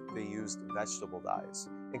because they used vegetable dyes.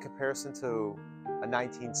 In comparison to a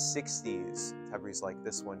 1960s Tabriz like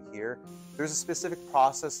this one here, there's a specific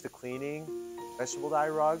process to cleaning vegetable dye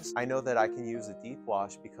rugs. I know that I can use a deep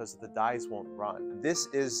wash because the dyes won't run. This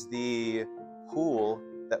is the pool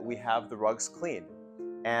that we have the rugs cleaned,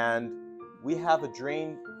 and we have a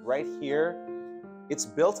drain right here. It's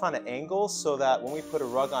built on an angle so that when we put a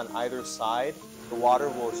rug on either side, the water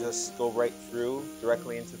will just go right through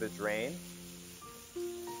directly into the drain.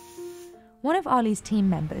 One of Ali's team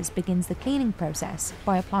members begins the cleaning process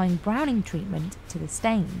by applying browning treatment to the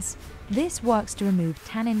stains. This works to remove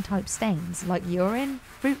tannin-type stains like urine,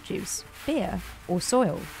 fruit juice, beer, or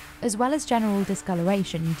soil, as well as general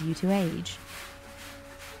discoloration due to age.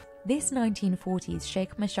 This 1940s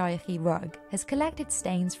Sheikh Mashayikhi rug has collected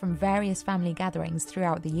stains from various family gatherings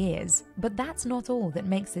throughout the years, but that's not all that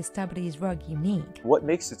makes this Tabriz rug unique. What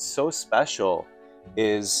makes it so special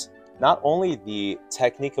is not only the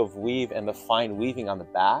technique of weave and the fine weaving on the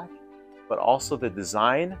back, but also the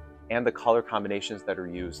design and the color combinations that are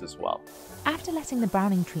used as well. After letting the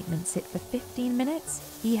browning treatment sit for 15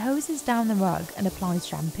 minutes, he hoses down the rug and applies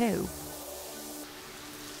shampoo.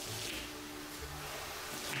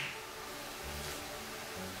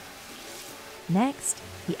 Next,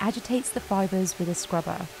 he agitates the fibres with a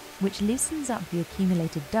scrubber, which loosens up the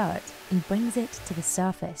accumulated dirt and brings it to the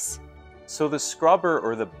surface. So the scrubber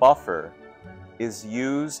or the buffer is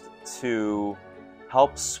used to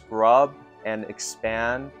help scrub and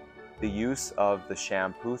expand the use of the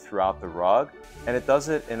shampoo throughout the rug, and it does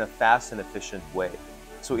it in a fast and efficient way.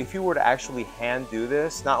 So if you were to actually hand do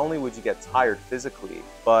this, not only would you get tired physically,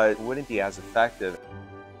 but it wouldn't be as effective.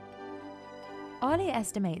 Ali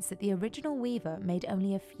estimates that the original weaver made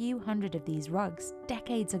only a few hundred of these rugs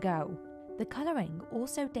decades ago. The colouring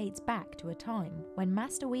also dates back to a time when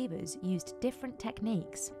master weavers used different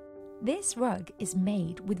techniques. This rug is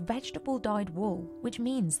made with vegetable-dyed wool, which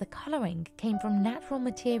means the colouring came from natural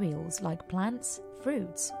materials like plants,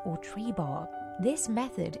 fruits, or tree bark. This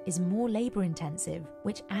method is more labour-intensive,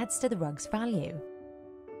 which adds to the rug's value.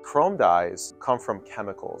 Chrome dyes come from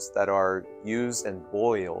chemicals that are used and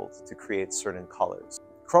boiled to create certain colors.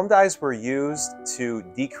 Chrome dyes were used to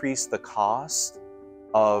decrease the cost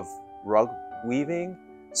of rug weaving.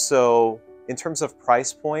 So in terms of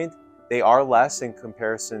price point, they are less in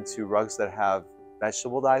comparison to rugs that have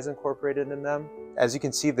vegetable dyes incorporated in them. As you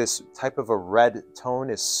can see, this type of a red tone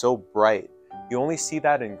is so bright. You only see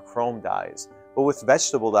that in chrome dyes. But with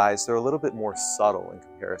vegetable dyes, they're a little bit more subtle in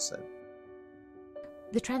comparison.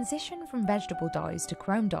 The transition from vegetable dyes to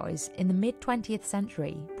chrome dyes in the mid-20th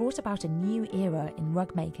century brought about a new era in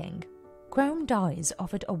rug making. Chrome dyes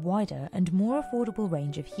offered a wider and more affordable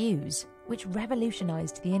range of hues, which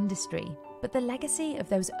revolutionized the industry. But the legacy of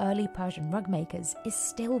those early Persian rug makers is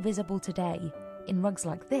still visible today in rugs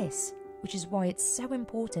like this, which is why it's so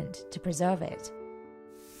important to preserve it.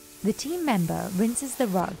 The team member rinses the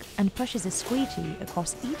rug and pushes a squeegee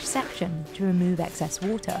across each section to remove excess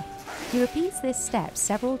water. He repeats this step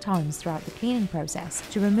several times throughout the cleaning process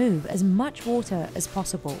to remove as much water as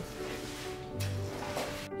possible.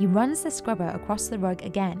 He runs the scrubber across the rug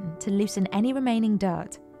again to loosen any remaining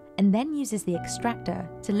dirt, and then uses the extractor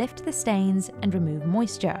to lift the stains and remove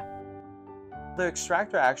moisture. The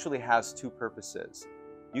extractor actually has two purposes.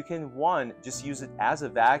 You can, one, just use it as a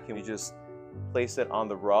vacuum. You just place it on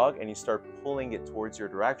the rug and you start pulling it towards your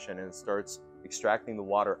direction and it starts extracting the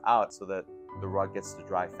water out so that the rug gets to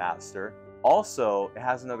dry faster. Also, it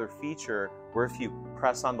has another feature where if you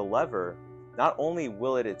press on the lever, not only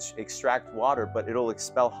will it extract water, but it'll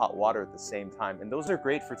expel hot water at the same time. And those are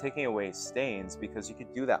great for taking away stains because you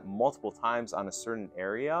could do that multiple times on a certain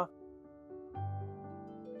area.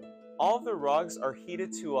 All of the rugs are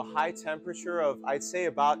heated to a high temperature of, I'd say,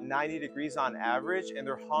 about 90 degrees on average, and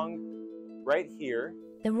they're hung right here.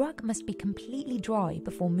 The rug must be completely dry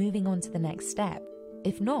before moving on to the next step.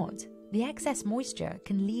 If not, the excess moisture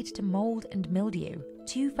can lead to mold and mildew,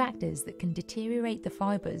 two factors that can deteriorate the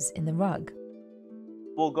fibers in the rug.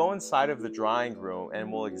 We'll go inside of the drying room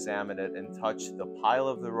and we'll examine it and touch the pile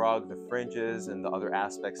of the rug, the fringes, and the other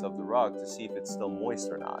aspects of the rug to see if it's still moist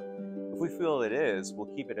or not. If we feel it is,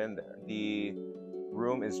 we'll keep it in there. The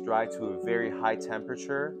room is dry to a very high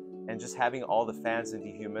temperature, and just having all the fans and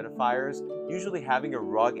dehumidifiers, usually having a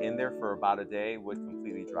rug in there for about a day would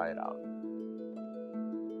completely dry it out.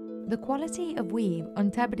 The quality of weave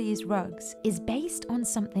on Tabriz rugs is based on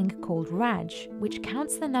something called Raj, which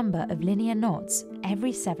counts the number of linear knots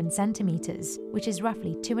every 7 centimeters, which is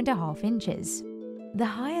roughly 2.5 inches. The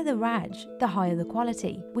higher the Raj, the higher the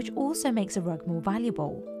quality, which also makes a rug more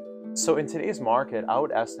valuable. So in today's market, I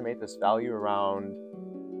would estimate this value around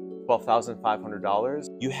 $12,500.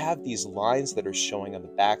 You have these lines that are showing on the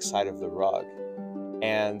back side of the rug.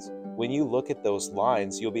 And when you look at those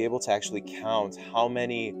lines, you'll be able to actually count how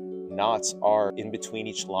many knots are in between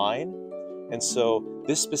each line. And so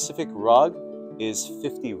this specific rug is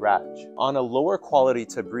 50 Raj. On a lower quality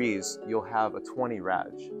Tabriz, you'll have a 20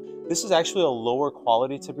 Raj. This is actually a lower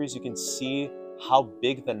quality Tabriz. You can see how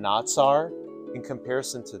big the knots are in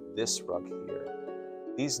comparison to this rug here.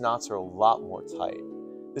 These knots are a lot more tight.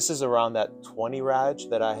 This is around that 20 Raj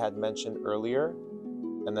that I had mentioned earlier.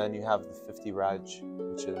 And then you have the 50 Raj,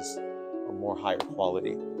 which is a more higher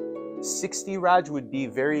quality. 60 Raj would be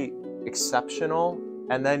very exceptional.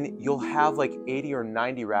 And then you'll have like 80 or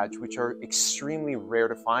 90 Raj, which are extremely rare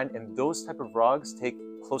to find. And those type of rugs take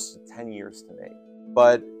close to 10 years to make.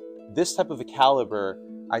 But this type of a caliber,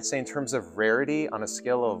 I'd say in terms of rarity, on a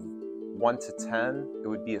scale of 1 to 10, it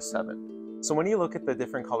would be a 7. So when you look at the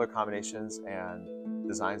different color combinations and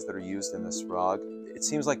designs that are used in this rug, it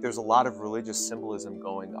seems like there's a lot of religious symbolism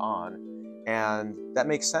going on. And that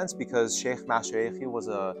makes sense because Sheikh Mashaykhi was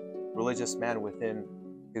a religious man within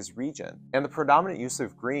his region. And the predominant use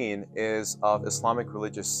of green is of Islamic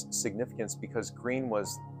religious significance because green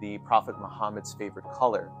was the Prophet Muhammad's favorite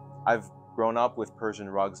color. I've grown up with Persian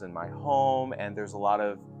rugs in my home, and there's a lot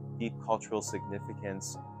of deep cultural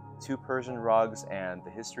significance to Persian rugs and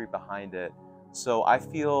the history behind it. So I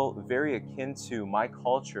feel very akin to my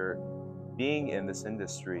culture being in this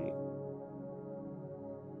industry.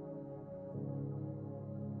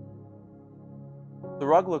 The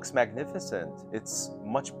rug looks magnificent. It's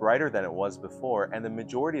much brighter than it was before, and the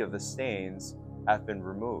majority of the stains have been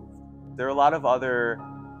removed. There are a lot of other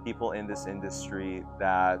people in this industry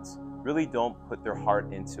that really don't put their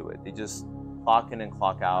heart into it. They just clock in and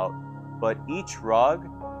clock out. But each rug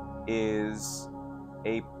is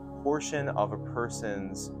a portion of a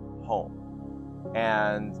person's home.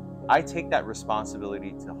 And I take that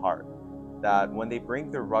responsibility to heart, that when they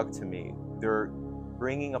bring their rug to me, they're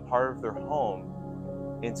bringing a part of their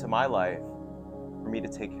home into my life for me to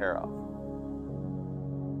take care of.